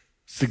called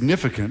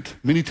significant,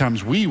 many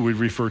times we would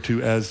refer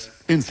to as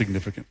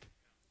insignificant.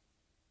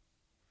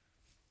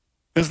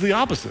 It's the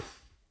opposite.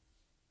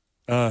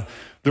 They're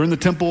in the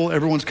temple,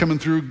 everyone's coming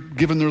through,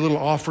 giving their little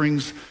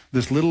offerings.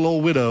 This little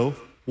old widow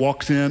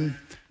walks in,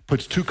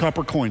 puts 2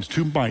 copper coins,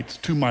 2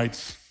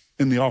 mites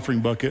in the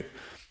offering bucket.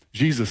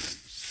 Jesus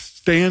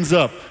stands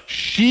up.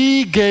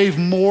 She gave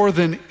more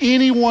than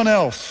anyone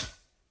else.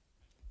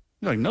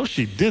 You're like, no,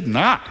 she did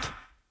not.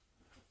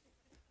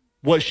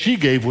 What she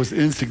gave was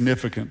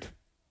insignificant.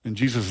 And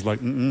Jesus is like,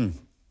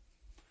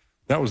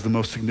 that was the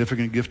most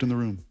significant gift in the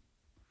room.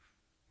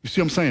 You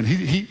see what I'm saying?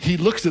 He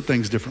looks at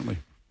things differently.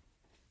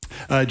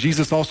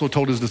 Jesus also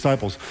told his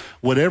disciples,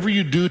 whatever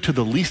you do to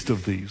the least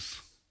of these,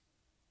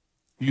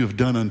 you have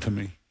done unto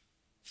me.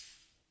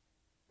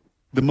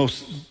 The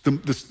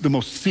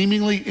most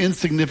seemingly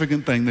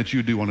insignificant thing that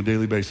you do on a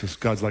daily basis,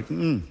 God's like,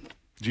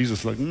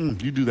 Jesus is like,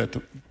 you did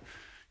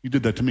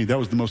that to me. That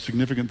was the most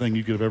significant thing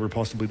you could have ever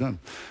possibly done.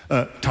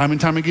 Time and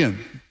time again,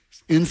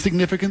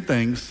 insignificant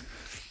things.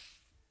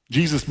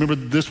 Jesus, remember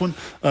this one?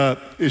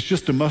 It's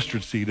just a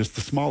mustard seed. It's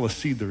the smallest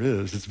seed there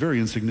is. It's a very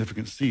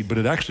insignificant seed, but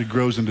it actually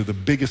grows into the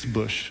biggest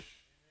bush.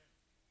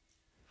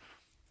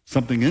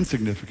 Something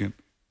insignificant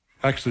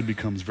actually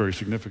becomes very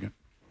significant.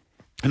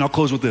 And I'll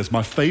close with this.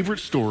 My favorite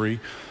story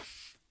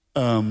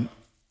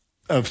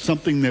of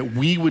something that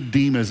we would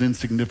deem as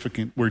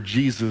insignificant, where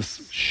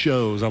Jesus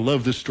shows, I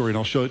love this story and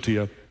I'll show it to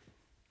you,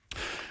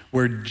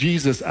 where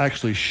Jesus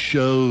actually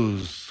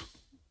shows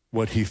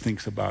what he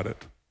thinks about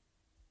it.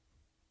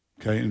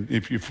 Okay, and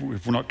if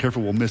we're not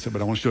careful, we'll miss it,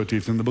 but I want to show it to you.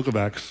 It's in the book of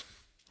Acts.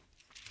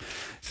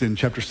 It's in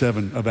chapter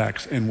 7 of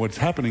Acts. And what's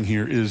happening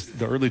here is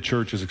the early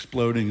church is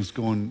exploding, it's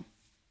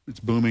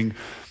booming.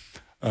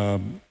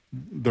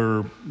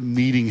 They're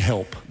needing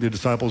help. The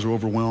disciples are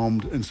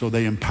overwhelmed, and so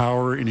they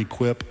empower and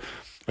equip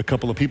a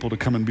couple of people to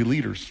come and be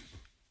leaders.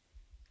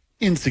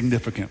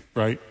 Insignificant,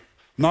 right?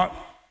 Not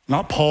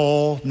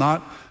Paul,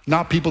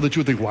 not people that you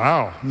would think,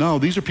 wow. No,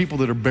 these are people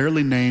that are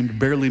barely named,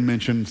 barely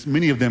mentioned.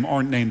 Many of them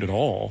aren't named at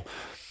all.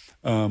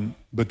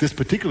 But this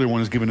particular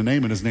one is given a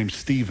name, and his name's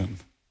Stephen.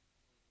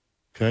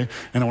 Okay?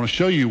 And I want to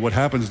show you what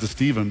happens to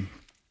Stephen.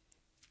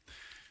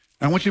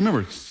 And I want you to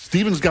remember,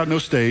 Stephen's got no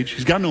stage.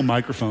 He's got no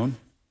microphone.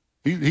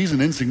 He's an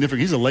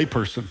insignificant, he's a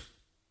layperson,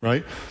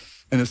 right?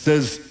 And it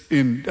says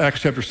in Acts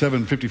chapter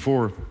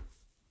 7:54,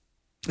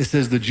 it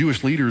says the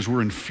Jewish leaders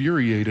were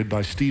infuriated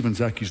by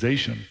Stephen's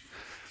accusation,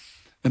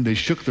 and they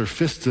shook their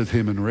fists at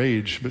him in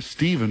rage. But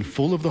Stephen,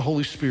 full of the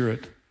Holy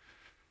Spirit,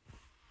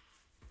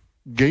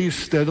 gazed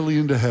steadily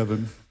into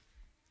heaven,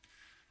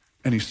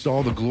 and he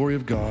saw the glory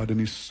of God, and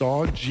he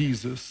saw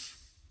Jesus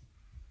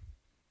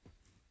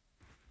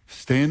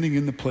standing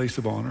in the place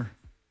of honor.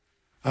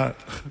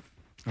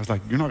 I was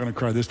like, you're not going to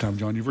cry this time,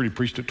 John. You've already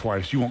preached it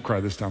twice. You won't cry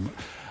this time.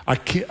 I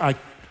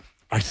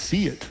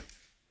see it.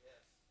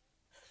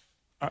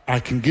 I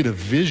can get a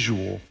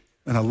visual,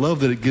 and I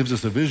love that it gives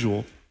us a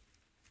visual,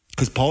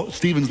 because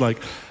Stephen's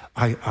like,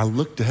 I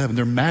looked to heaven.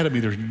 They're mad at me.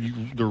 They're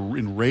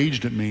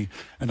enraged at me.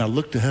 And I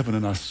looked to heaven,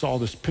 and I saw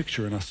this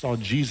picture, and I saw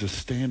Jesus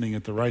standing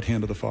at the right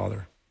hand of the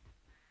Father.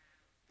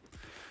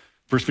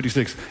 Verse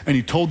 56, and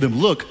he told them,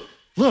 look.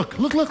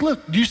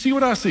 Do you see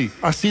what I see?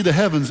 I see the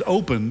heavens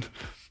opened,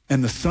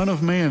 and the Son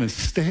of Man is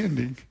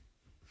standing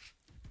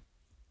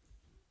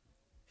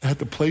at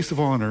the place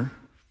of honor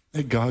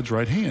at God's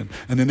right hand.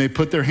 And then they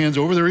put their hands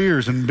over their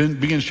ears and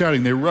began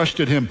shouting. They rushed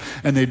at him,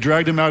 and they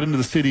dragged him out into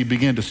the city,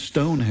 began to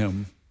stone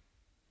him.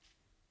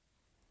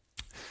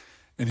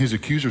 And his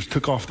accusers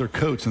took off their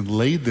coats and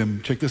laid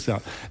them, check this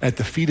out, at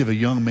the feet of a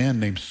young man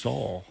named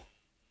Saul.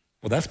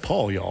 Well, that's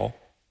Paul, y'all.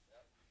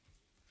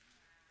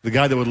 The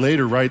guy that would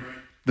later write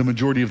the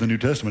majority of the New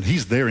Testament.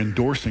 He's there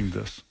endorsing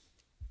this.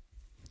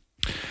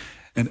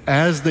 And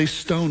as they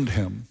stoned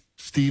him,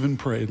 Stephen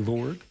prayed,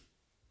 Lord,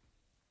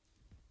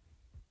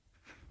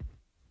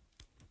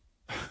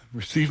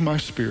 receive my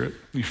spirit.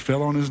 He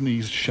fell on his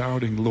knees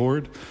shouting,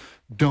 Lord,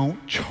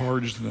 don't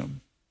charge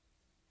them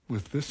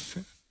with this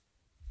sin.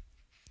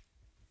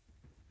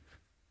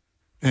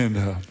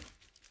 And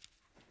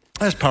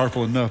that's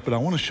powerful enough, but I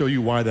want to show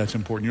you why that's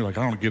important. You're like,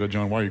 I don't get it,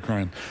 John. Why are you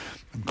crying?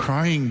 I'm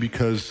crying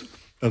because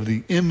of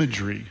the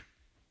imagery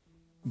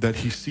that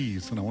he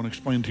sees. And I want to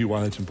explain to you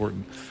why that's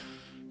important.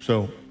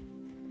 So,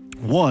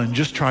 one,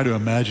 just try to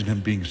imagine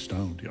him being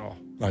stoned, y'all.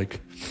 Like,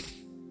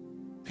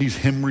 he's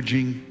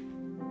hemorrhaging.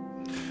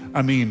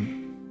 I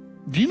mean,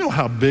 do you know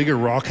how big a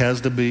rock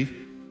has to be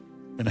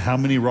and how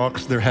many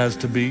rocks there has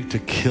to be to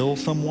kill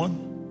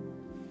someone?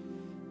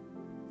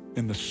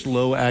 And the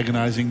slow,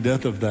 agonizing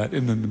death of that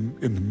in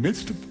the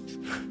midst of this.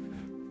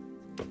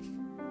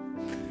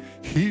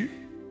 He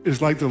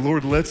is like the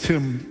Lord lets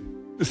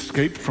him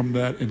escape from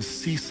that and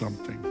see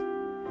something.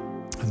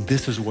 And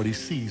this is what he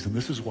sees, and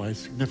this is why it's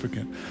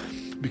significant.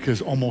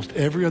 Because almost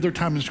every other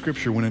time in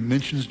Scripture, when it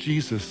mentions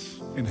Jesus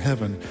in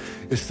heaven,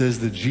 it says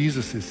that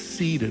Jesus is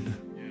seated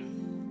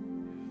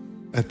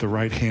at the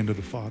right hand of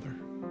the Father.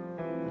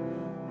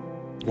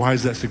 Why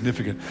is that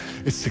significant?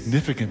 It's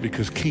significant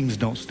because kings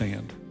don't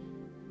stand.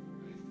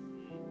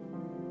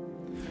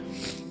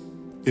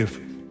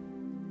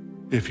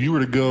 if you were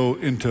to go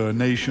into a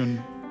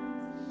nation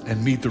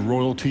and meet the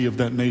royalty of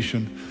that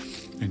nation,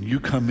 and you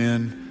come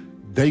in,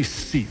 they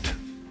seat,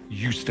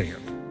 you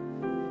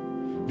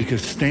stand.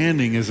 Because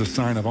standing is a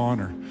sign of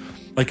honor.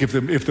 Like if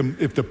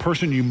the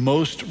person you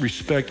most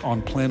respect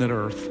on planet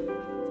Earth,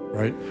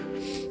 right?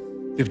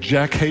 If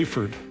Jack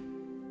Hayford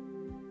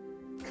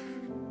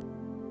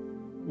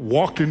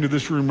walked into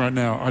this room right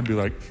now, I'd be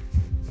like,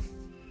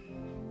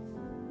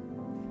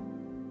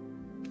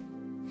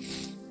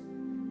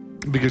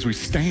 because we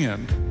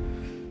stand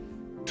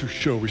to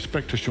show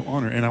respect, to show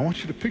honor. And I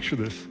want you to picture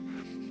this.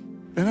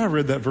 And I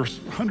read that verse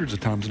hundreds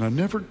of times, and I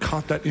never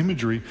caught that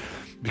imagery,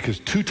 because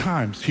 2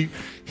 times he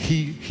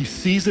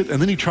sees it,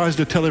 and then he tries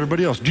to tell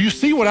everybody else, do you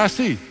see what I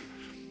see?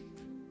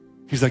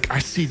 He's like, I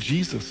see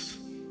Jesus.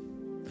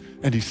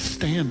 And he's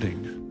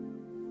standing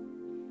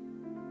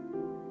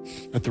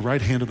at the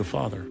right hand of the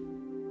Father.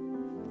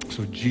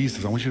 So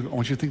Jesus, I want you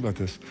to think about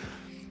this.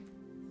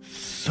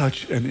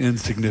 Such an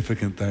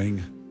insignificant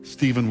thing.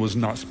 Stephen was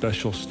not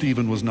special.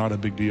 Stephen was not a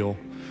big deal.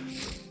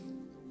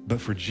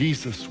 But for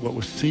Jesus, what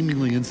was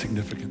seemingly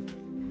insignificant,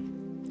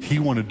 he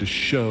wanted to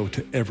show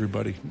to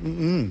everybody,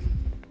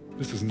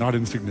 this is not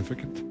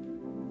insignificant.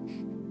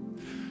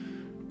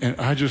 And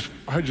I just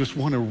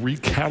want to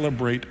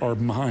recalibrate our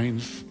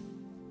minds,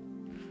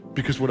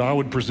 because what I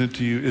would present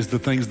to you is the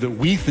things that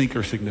we think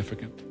are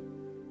significant.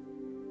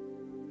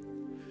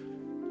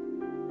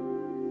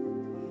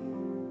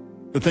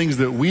 The things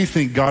that we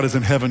think God is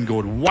in heaven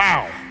going,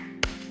 wow.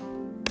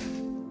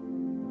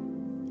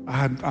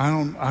 I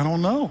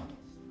don't know.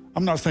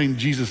 I'm not saying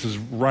Jesus is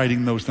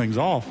writing those things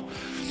off,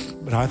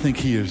 but I think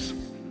he is.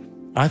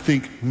 Let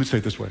me say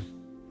it this way.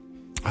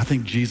 I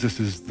think Jesus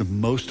is the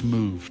most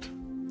moved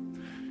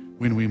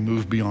when we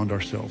move beyond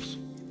ourselves.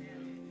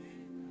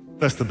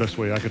 That's the best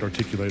way I could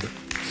articulate it.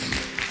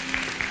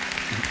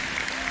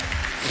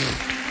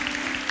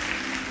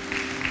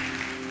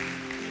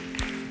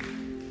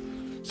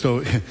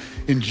 So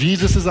in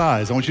Jesus'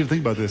 eyes, I want you to think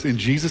about this. In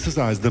Jesus'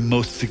 eyes, the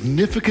most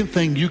significant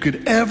thing you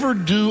could ever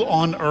do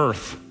on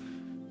earth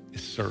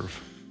is serve.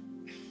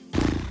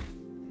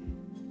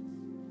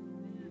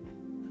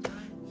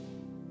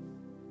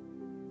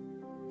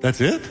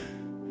 That's it?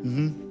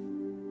 Mm-hmm.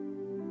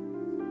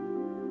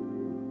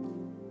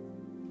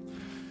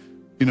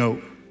 You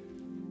know,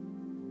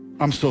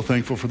 I'm so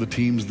thankful for the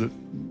teams that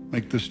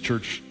make this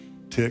church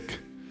tick.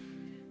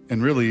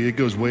 And really, it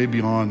goes way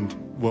beyond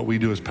what we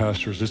do as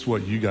pastors. It's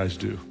what you guys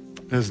do.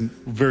 It has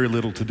very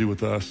little to do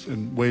with us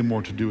and way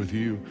more to do with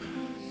you.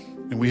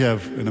 And we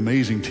have an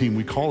amazing team.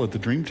 We call it the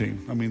Dream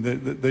Team. I mean,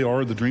 they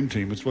are the Dream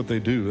Team. It's what they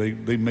do.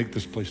 They make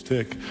this place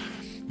tick.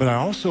 But I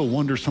also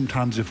wonder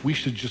sometimes if we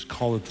should just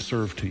call it the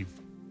Serve Team.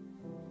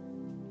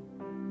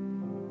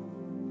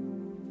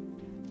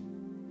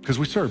 Because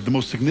we serve. The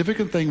most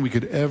significant thing we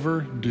could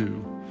ever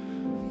do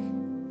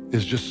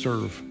is just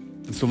serve.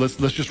 And so let's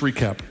just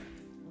recap.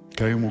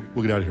 Okay, and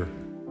we'll get out of here.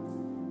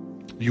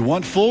 You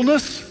want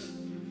fullness?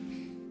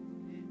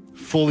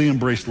 Fully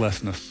embrace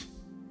lessness.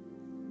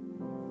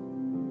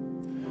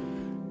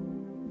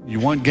 You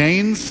want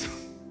gains?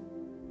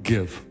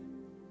 Give.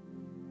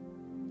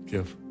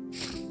 Give.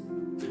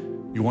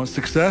 You want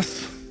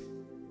success?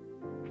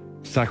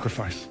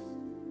 Sacrifice.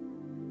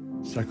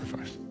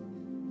 Sacrifice.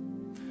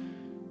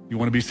 You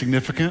want to be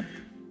significant?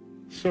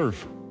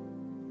 Serve.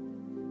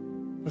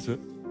 That's it.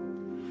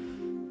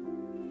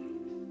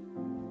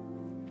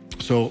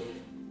 So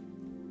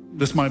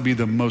this might be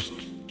the most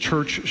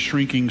church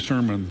shrinking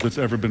sermon that's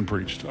ever been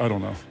preached. I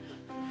don't know.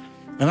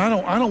 And I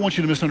don't want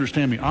you to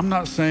misunderstand me. I'm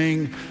not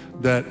saying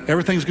that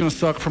everything's going to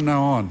suck from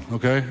now on,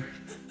 okay?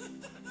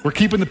 We're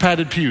keeping the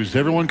padded pews.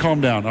 Everyone calm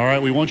down, all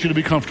right? We want you to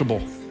be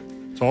comfortable.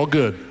 It's all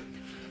good.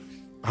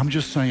 I'm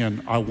just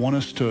saying I want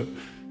us to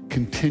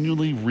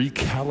continually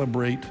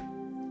recalibrate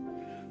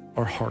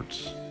our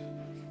hearts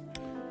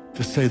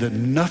to say that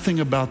nothing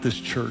about this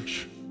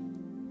church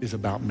is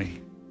about me.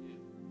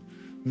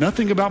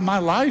 Nothing about my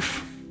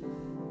life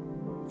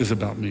is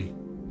about me.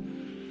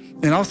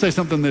 And I'll say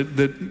something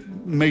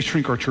that may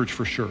shrink our church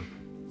for sure.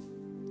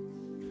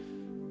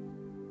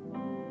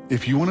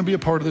 If you want to be a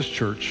part of this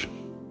church,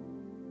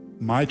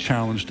 my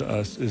challenge to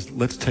us is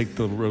let's take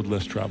the road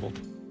less traveled.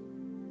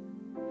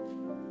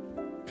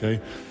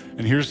 Okay?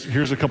 And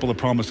here's a couple of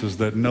promises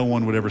that no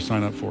one would ever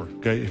sign up for.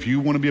 Okay? If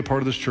you want to be a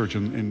part of this church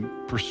and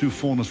pursue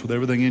fullness with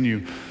everything in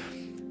you,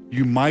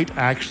 you might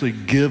actually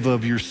give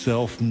of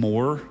yourself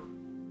more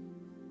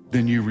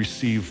than you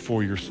receive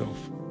for yourself.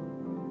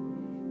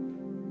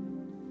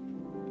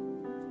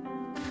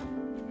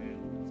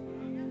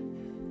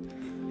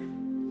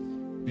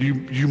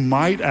 You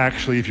might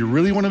actually, if you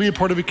really want to be a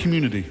part of a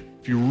community,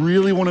 you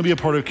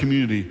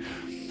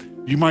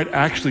might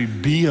actually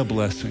be a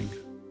blessing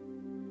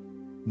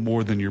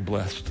more than you're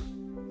blessed.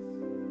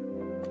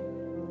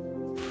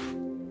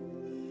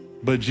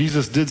 But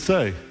Jesus did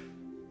say,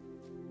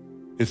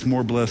 it's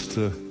more blessed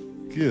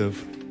to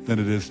give than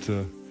it is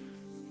to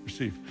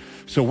receive.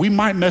 So we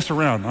might mess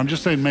around. I'm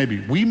just saying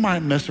maybe. We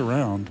might mess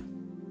around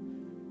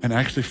and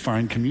actually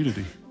find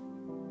community.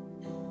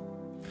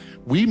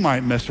 We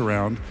might mess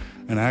around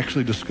and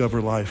actually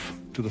discover life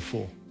to the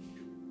full.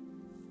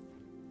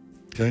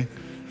 Okay?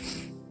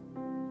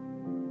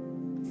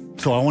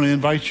 So I want to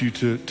invite you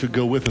to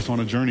go with us on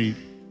a journey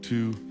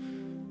to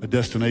a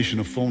destination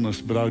of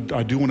fullness, but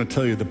I do want to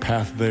tell you the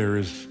path there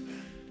is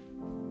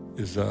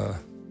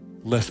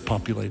less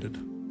populated.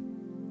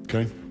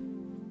 Okay?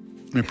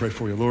 Let me pray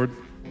for you. Lord,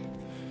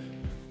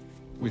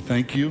 we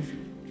thank you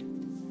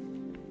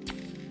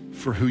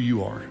for who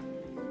you are.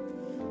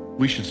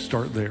 We should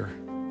start there.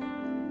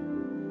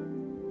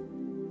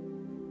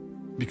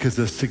 Because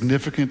as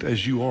significant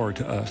as you are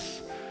to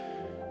us,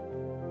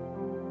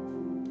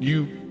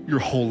 your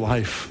whole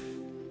life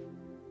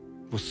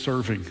was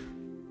serving.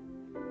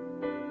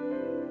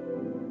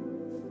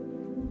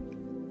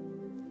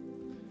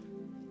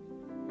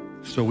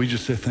 So we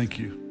just say thank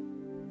you.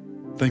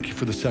 Thank you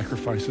for the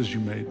sacrifices you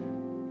made.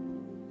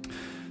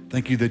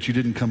 Thank you that you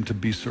didn't come to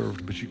be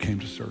served, but you came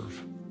to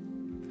serve.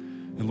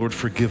 And Lord,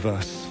 forgive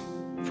us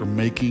for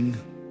making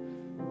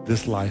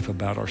this life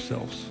about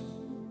ourselves.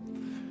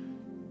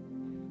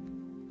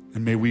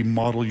 And may we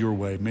model your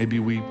way. May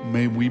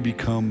we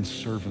become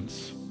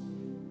servants.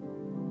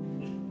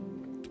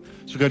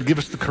 So God, give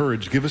us the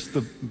courage, give us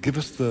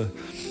the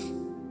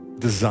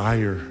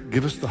desire,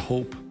 give us the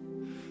hope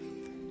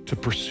to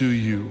pursue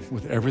you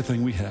with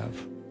everything we have.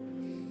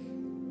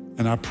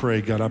 And I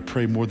pray, God, I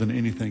pray more than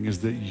anything is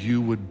that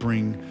you would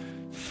bring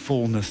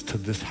fullness to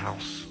this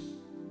house.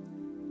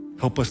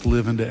 Help us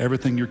live into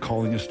everything you're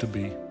calling us to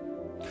be.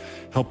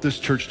 Help this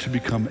church to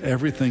become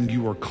everything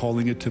you are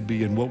calling it to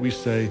be. And what we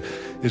say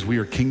is we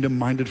are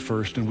kingdom-minded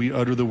first, and we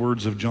utter the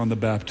words of John the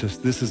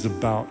Baptist. This is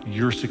about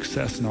your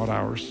success, not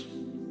ours.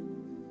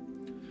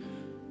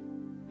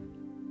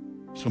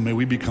 So may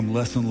we become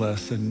less and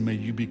less, and may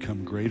you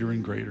become greater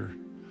and greater.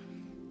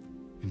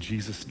 In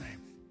Jesus' name.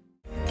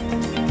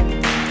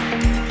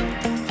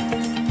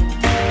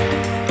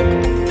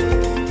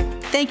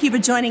 Thank you for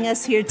joining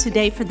us here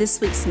today for this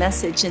week's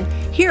message. And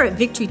here at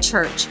Victory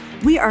Church,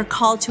 we are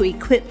called to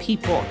equip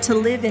people to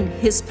live in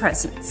His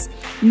presence,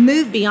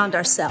 move beyond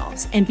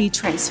ourselves, and be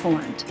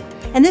transformed.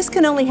 And this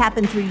can only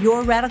happen through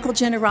your radical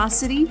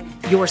generosity,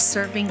 your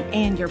serving,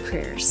 and your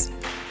prayers.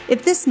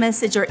 If this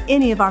message or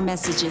any of our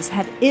messages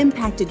have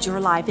impacted your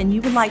life and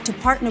you would like to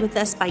partner with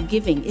us by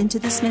giving into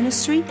this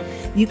ministry,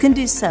 you can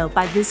do so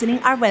by visiting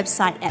our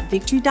website at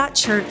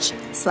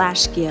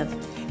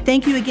victory.church/give.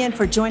 Thank you again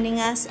for joining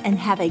us, and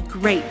have a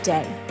great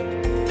day.